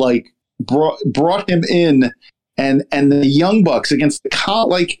Styles. Like, brought him in, and the Young Bucks against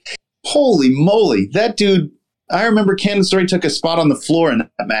the holy moly, that dude. I remember Candice LeRae took a spot on the floor in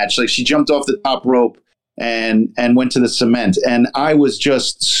that match. Like, she jumped off the top rope and went to the cement, and I was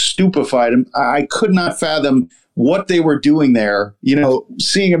just stupefied. I could not fathom what they were doing there.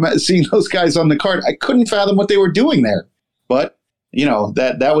 Seeing those guys on the card, I couldn't fathom what they were doing there. But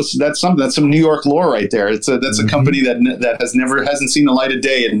that's some New York lore right there. That's a company that hasn't seen the light of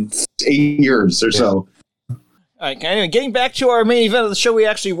day in 8 years or so. All right, anyway, getting back to our main event of the show we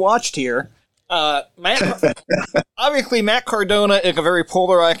actually watched here. Obviously, Matt Cardona is a very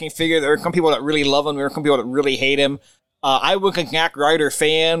polarizing figure. There are some people that really love him. There are some people that really hate him. I was a Zack Ryder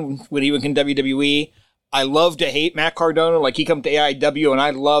fan when he was in WWE. I love to hate Matt Cardona. Like, he comes to AIW, and I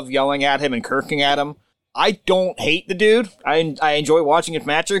love yelling at him and kirking at him. I don't hate the dude. I enjoy watching his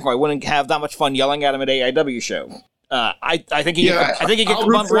matches. I wouldn't have that much fun yelling at him at AIW show. I think he gets a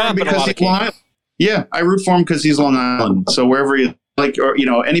bum rap in a lot of cases. Yeah, I root for him because he's Long Island. So wherever he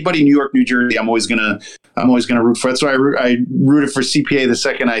anybody in New York, New Jersey, I'm always gonna root for. That's why I rooted for CPA the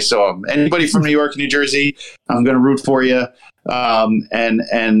second I saw him. Anybody from New York, New Jersey, I'm gonna root for you.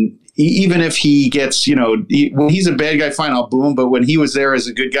 And even if he gets, when he's a bad guy, fine, I'll boo him. But when he was there as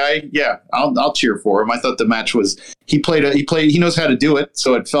a good guy, yeah, I'll cheer for him. I thought the match was he knows how to do it,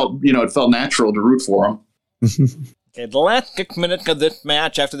 so it felt natural to root for him. Okay, the last 6 minutes of this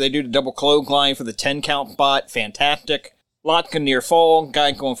match, after they do the double clothesline for the 10 count spot, fantastic. Lotka near fall,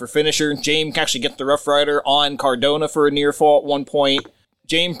 guy going for finisher. James actually gets the Rough Rider on Cardona for a near fall at one point.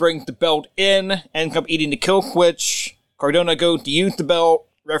 James brings the belt in, ends up eating the kill switch. Cardona goes to use the belt.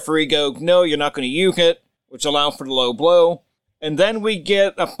 Referee goes, no, you're not going to use it, which allows for the low blow. And then we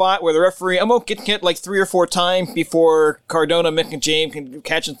get a spot where the referee almost gets hit like 3 or 4 times before Cardona, Mick, and James can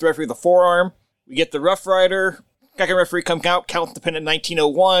catch the referee with a forearm. We get the Rough Rider. Second referee comes out, counts the pin at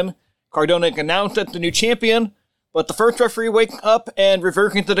 19:01. Cardona announced as the new champion, but the first referee wakes up and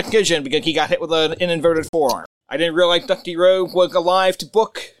reverses the decision because he got hit with an inverted forearm. I didn't realize Dusty Rhodes was alive to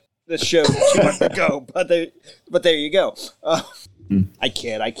book this show 2 months ago, but there you go. I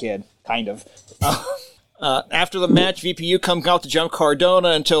kid, kind of. After the match, VPU comes out to jump Cardona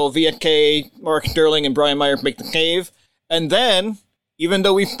until VSK, Mark Sterling, and Brian Myers make the save. And then, even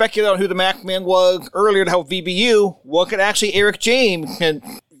though we speculated on who the Macman was earlier to help VBU, was it actually Eric James and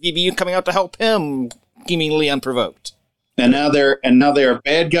VBU coming out to help him, seemingly unprovoked? And now they are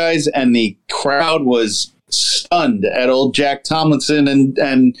bad guys, and the crowd was stunned at old Jack Tomlinson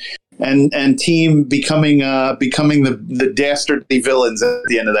and team becoming the dastardly villains at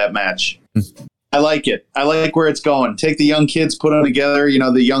the end of that match. I like it. I like where it's going. Take the young kids, put them together,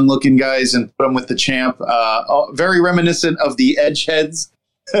 the young looking guys, and put them with the champ. Very reminiscent of the Edge heads.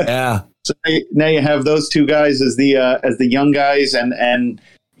 Yeah. So now you have those two guys as the young guys, and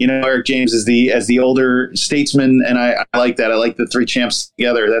Eric James as the older statesman, and I like that. I like the 3 champs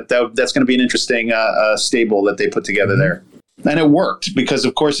together. That's going to be an interesting stable that they put together there. And it worked because,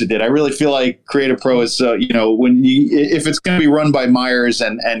 of course, it did. I really feel like Creative Pro is, if it's going to be run by Myers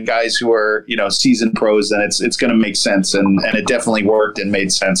and guys who are, seasoned pros, then it's going to make sense. And it definitely worked and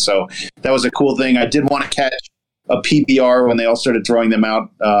made sense. So that was a cool thing. I did want to catch a PBR when they all started throwing them out,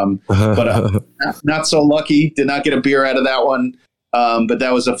 but not so lucky. Did not get a beer out of that one. But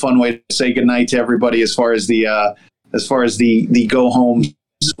that was a fun way to say goodnight to everybody as far as the go home. It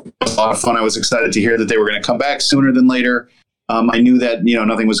was a lot of fun. I was excited to hear that they were going to come back sooner than later. I knew that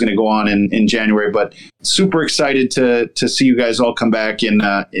nothing was going to go on in January, but super excited to see you guys all come back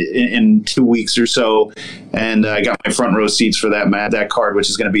in 2 weeks or so, and I got my front row seats for that card, which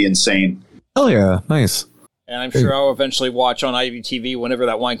is going to be insane. Hell yeah, nice. And I'm sure I'll eventually watch on IWTV whenever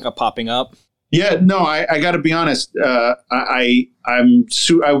that winds up popping up. Yeah, no, I got to be honest. I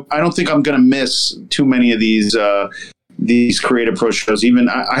don't think I'm going to miss too many of these Creative Pro shows. Even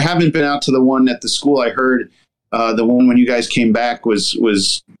I haven't been out to the one at the school. I heard. The one when you guys came back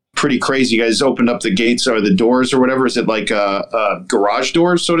was pretty crazy. You guys opened up the gates or the doors or whatever. Is it like garage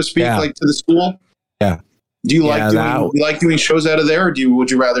doors, so to speak, like to the school? Yeah. Do you like doing shows out of there, or would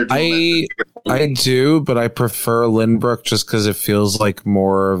you rather? I do, but I prefer Lynbrook just because it feels like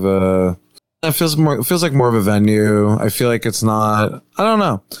more of a. It feels like more of a venue. I feel like it's not. I don't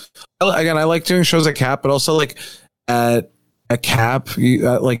know. Again, I like doing shows at Cap, but also like at a Cap,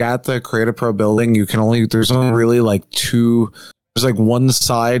 like at the Creative Pro building, there's only really like 2. There's like one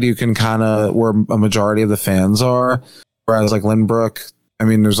side you can kind of where a majority of the fans are, whereas like Lynbrook, I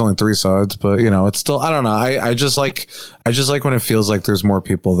mean, there's only 3 sides, but it's still, I don't know. I just like when it feels like there's more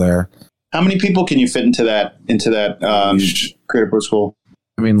people there. How many people can you fit into that Creative Pro school?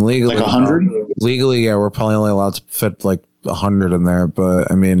 I mean, legally, like 100. Legally, yeah, we're probably only allowed to fit like 100 in there,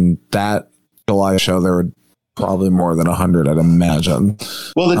 but I mean that July show there would. Probably more than 100, I'd imagine.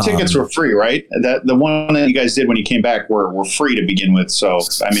 Well, the tickets were free, right? That the one that you guys did when you came back were free to begin with. So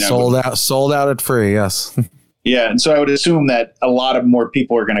I mean, sold out at free. Yes. Yeah, and so I would assume that a lot of more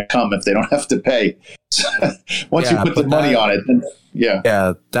people are going to come if they don't have to pay. Once you put the money on it, then,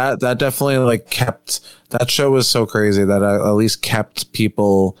 yeah, that definitely like kept that show was so crazy that I at least kept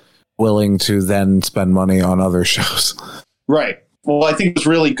people willing to then spend money on other shows. Right. Well, I think it was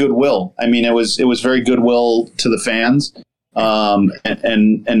really goodwill. I mean, it was very goodwill to the fans,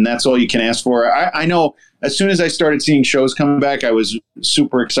 and that's all you can ask for. I know as soon as I started seeing shows coming back, I was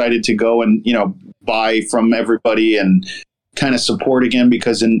super excited to go and buy from everybody and kind of support again,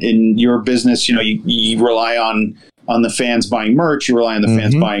 because in your business, you rely on the fans buying merch, you rely on the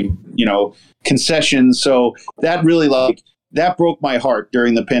fans buying concessions. So that really that broke my heart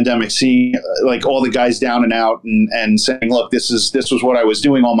during the pandemic, seeing like all the guys down and out and saying, look, this was what I was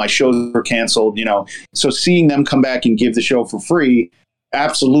doing. All my shows were canceled, so seeing them come back and give the show for free.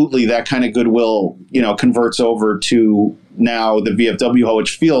 Absolutely. That kind of goodwill, converts over to now the VFW,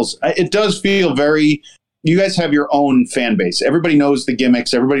 which it does feel very, you guys have your own fan base. Everybody knows the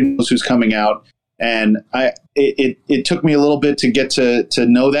gimmicks. Everybody knows who's coming out. And it took me a little bit to get to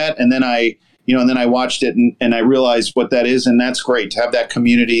know that. And then I and then I watched it and I realized what that is. And that's great to have that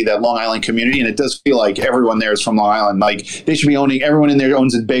community, that Long Island community. And it does feel like everyone there is from Long Island. Like they should be everyone in there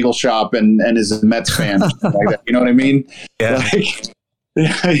owns a bagel shop and is a Mets fan. Like that, you know what I mean? Yeah.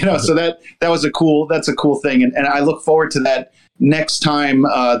 So that's a cool thing. And I look forward to that next time,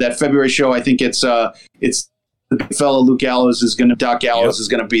 that February show. I think it's the big fella Doc Gallows is going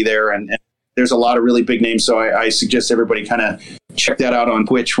to be there. And there's a lot of really big names. So I suggest everybody kind of check that out on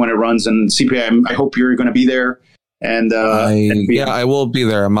Twitch when it runs. And CPI, I hope you're going to be there. And I will be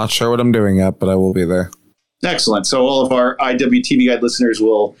there. I'm not sure what I'm doing yet, but I will be there. Excellent. So all of our IWTV Guide listeners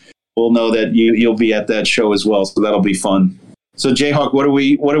will know that you'll be at that show as well. So that'll be fun. So Jayhawk, what are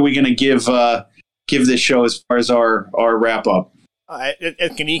we going to give this show as far as our wrap up?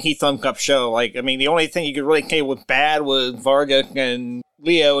 It's an easy thumbs up show. Like, I mean, the only thing you could really say was bad was Varga and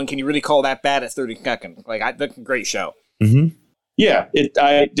Leo, and can you really call that bad at 30 seconds? Like, that's a great show. Mm-hmm. Yeah,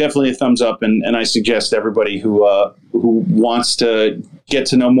 I definitely a thumbs up, and I suggest everybody who wants to get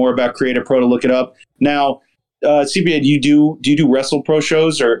to know more about Creative Pro to look it up. Now, CPA, do you do Wrestle Pro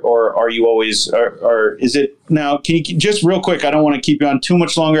shows, or are you always, or is it now? Can you just real quick? I don't want to keep you on too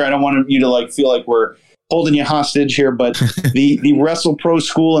much longer. I don't want you to feel like we're holding you hostage here, but the Wrestle Pro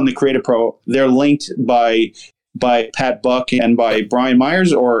School and the Creative Pro, they're linked by Pat Buck and by Brian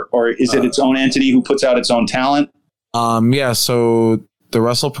Myers, or is it its own entity who puts out its own talent? So the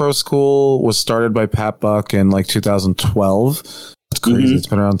Wrestle Pro School was started by Pat Buck in 2012. It's crazy. Mm-hmm. It's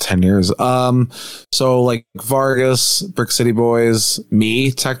been around 10 years. So Vargas, Brick City Boys,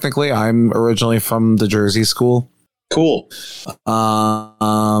 me, technically, I'm originally from the Jersey school. Cool.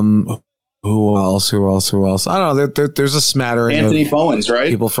 Who else? I don't know. There's a smattering. Anthony Bowens, right?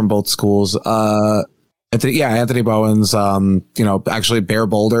 People from both schools. Anthony Bowens. Actually, Bear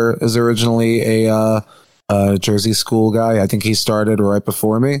Boulder is originally a Jersey school guy. I think he started right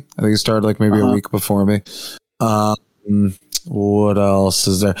before me. I think he started maybe a week before me. What else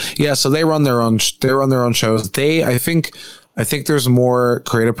is there? Yeah, so they run their own shows. I think there's more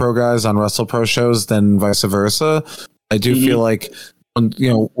Creative Pro guys on Wrestle Pro shows than vice versa. I do feel like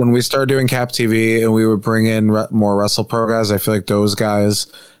when we started doing Cap TV and we would bring in more Wrestle Pro guys, I feel like those guys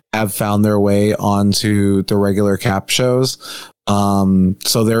have found their way onto the regular Cap shows.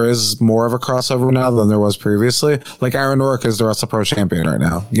 So there is more of a crossover now than there was previously. Like Aaron Rourke is the Wrestle Pro champion right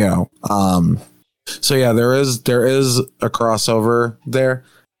now, so yeah, there is a crossover there.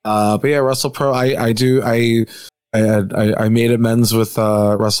 But yeah, Wrestle Pro, I made amends with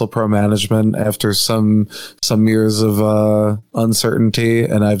Wrestle Pro management after some years of uncertainty,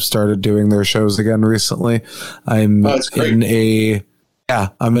 and I've started doing their shows again recently. I'm in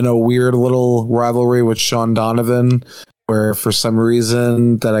a weird little rivalry with Sean Donovan, where for some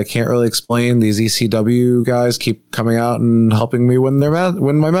reason that I can't really explain, these ECW guys keep coming out and helping me win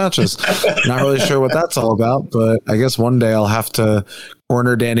my matches. Not really sure what that's all about, but I guess one day I'll have to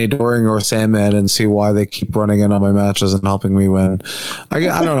corner Danny Doring or Sandman and see why they keep running in on my matches and helping me win. I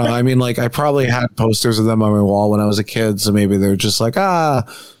don't know. I mean, I probably had posters of them on my wall when I was a kid, so maybe they're just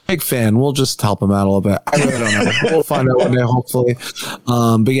big fan. We'll just help them out a little bit. I really don't know. We'll find out one day, hopefully.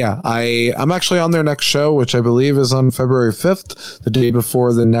 But yeah, I'm actually on their next show, which I believe is on February 5th. The day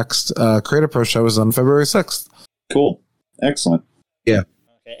before the next Creative Pro show is on February 6th. Cool. Excellent. Yeah.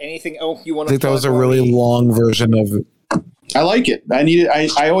 Okay, anything else you want to? I think that was a really long version of it. I like it.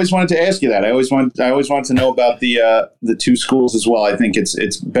 I always wanted to ask you that. I always wanted to know about the two schools as well. I think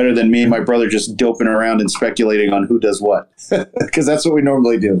it's better than me and my brother just doping around and speculating on who does what, because that's what we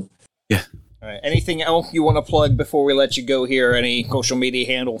normally do. Yeah. All right. Anything else you want to plug before we let you go here? Any social media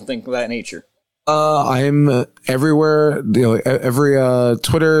handle, things of that nature? I'm everywhere, every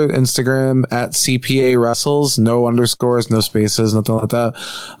Twitter, Instagram at CPA Wrestles, no underscores, no spaces, nothing like that.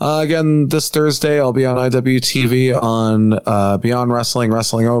 Again, this Thursday, I'll be on IWTV on Beyond Wrestling,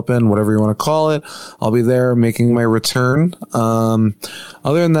 Wrestling Open, whatever you want to call it. I'll be there making my return. Other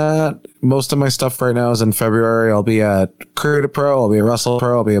than that, most of my stuff right now is in February. I'll be at Creative Pro, I'll be at Wrestle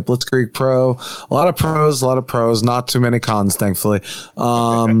Pro, I'll be at Blitzkrieg Pro. A lot of pros, not too many cons, thankfully.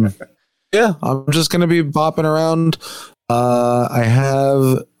 Yeah, I'm just going to be bopping around.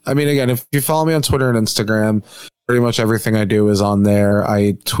 Again, if you follow me on Twitter and Instagram, pretty much everything I do is on there.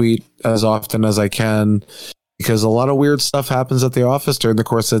 I tweet as often as I can because a lot of weird stuff happens at the office during the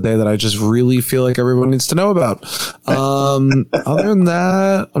course of the day that I just really feel like everyone needs to know about. Other than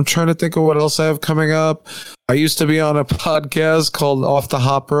that, I'm trying to think of what else I have coming up. I used to be on a podcast called Off the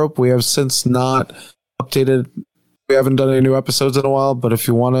Hop Rope. We have since not updated. We haven't done any new episodes in a while, but if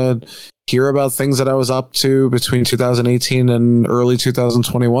you want to hear about things that I was up to between 2018 and early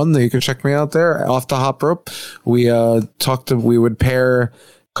 2021, then you can check me out there. Off the Hop Rope. We would pair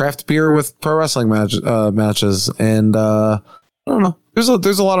craft beer with pro wrestling matches, and I don't know. There's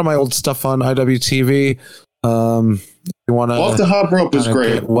a lot of my old stuff on IWTV. You want to Off the Hop Rope was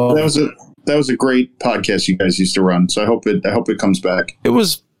great. That was a great podcast you guys used to run. So I hope it comes back. It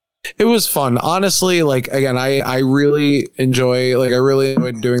was fun, honestly. Like, again, I really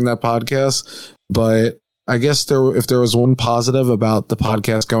enjoyed doing that podcast, but I guess if there was one positive about the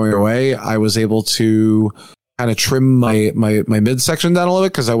podcast going away, I was able to kind of trim my midsection down a little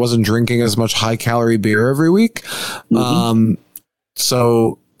bit because I wasn't drinking as much high calorie beer every week. Mm-hmm.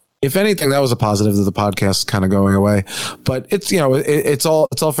 So if anything, that was a positive that the podcast is kind of going away, but it's, it's all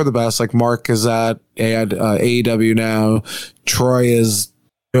for the best. Like, Mark is at AEW now. Troy is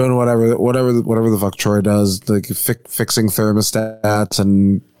doing whatever the fuck Troy does, like fixing thermostats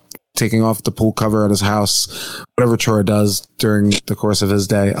and taking off the pool cover at his house, whatever Troy does during the course of his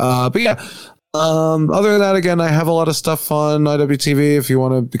day. But yeah, other than that, again, I have a lot of stuff on IWTV if you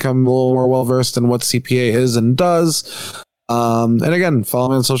want to become a little more well-versed in what CPA is and does. And again, follow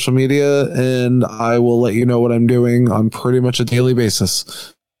me on social media and I will let you know what I'm doing on pretty much a daily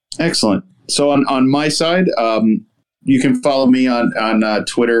basis. Excellent. So on my side, you can follow me on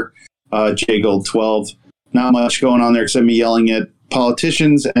Twitter, jgold12. Not much going on there except me yelling at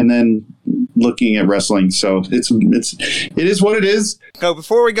politicians and then looking at wrestling. So it is what it is. So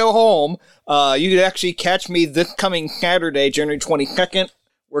before we go home, you could actually catch me this coming Saturday, January 22nd,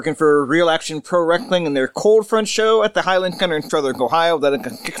 working for Real Action Pro Wrestling and their Cold Front show at the Highland Center in Southern Ohio. That's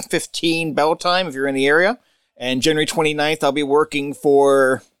at 6:15 bell time if you're in the area. And January 29th, I'll be working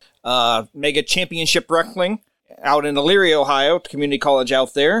for Mega Championship Wrestling out in Elyria, Ohio, community college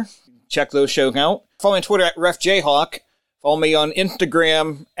out there. Check those shows out. Follow me on Twitter at RefJayhawk. Follow me on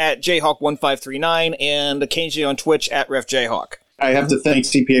Instagram at Jayhawk1539 and occasionally on Twitch at RefJayhawk. I have to thank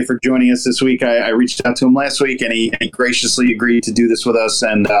CPA for joining us this week. I reached out to him last week, and he graciously agreed to do this with us,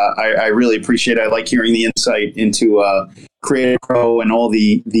 and I really appreciate it. I like hearing the insight into Creative Pro and all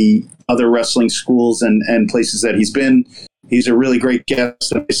the other wrestling schools and places that he's been. He's a really great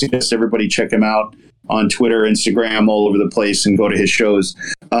guest. I suggest everybody check him out on Twitter, Instagram, all over the place, and go to his shows.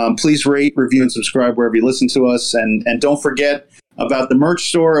 Please rate, review, and subscribe wherever you listen to us, and don't forget about the merch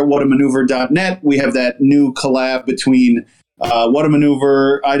store at whatamaneuver.net. We have that new collab between What a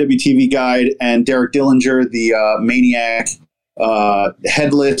Maneuver, IWTV Guide, and Derek Dillinger, the Maniac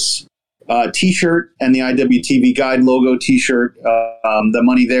headless T-shirt and the IWTV Guide logo T-shirt. The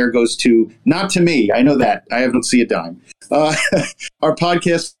money there goes not to me. I know that. I haven't seen a dime. Our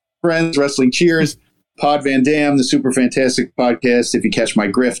podcast friends, Wrestling Cheers, Pod Van Dam, the Super Fantastic Podcast, If You Catch My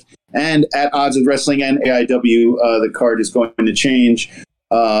Grift, and At Odds with Wrestling and AIW. The card is going to change.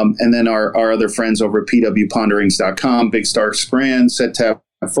 And then our other friends over at pwponderings.com, Big Starks Brand, Set Tap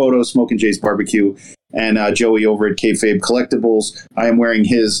Photo, Smoking Jay's Barbecue, and Joey over at Kayfabe Collectibles. I am wearing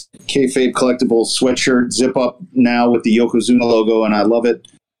his Kayfabe Collectibles sweatshirt, zip up now with the Yokozuna logo, and I love it.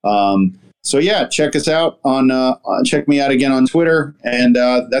 So yeah, check us out check me out again on Twitter, and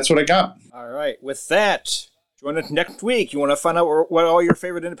that's what I got. All right, with that, join us next week. You want to find out what all your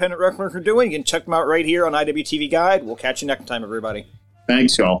favorite independent wrestlers are doing? You can check them out right here on IWTV Guide. We'll catch you next time, everybody.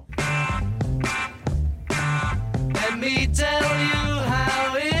 Thanks, y'all. Let me tell you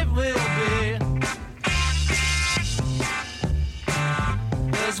how it will be.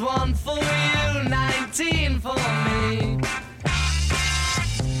 There's one for you, 19 for me.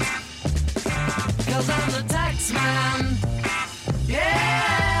 'Cause I'm the tax man.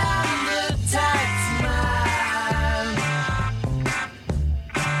 Yeah, I'm the tax man.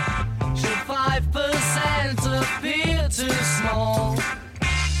 Should 5% appear too small?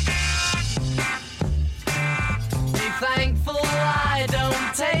 Be thankful I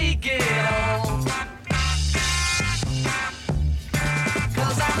don't take it all.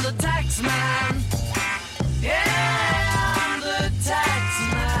 'Cause I'm the tax man. Yeah, I'm the tax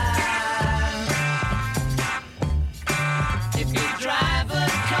man. If you drive a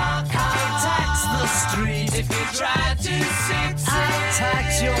car, I'll tax the street. If you try to sit, I'll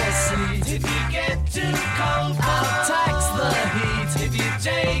tax your seat. If you get too cold, I'll tax the heat. If you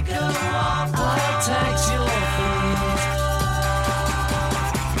take a walk, I'll tax your food.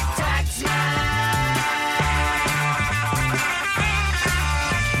 Tax man.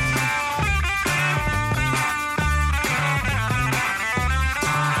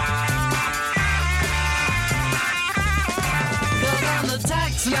 'Cause I'm the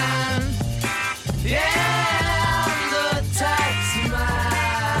tax man.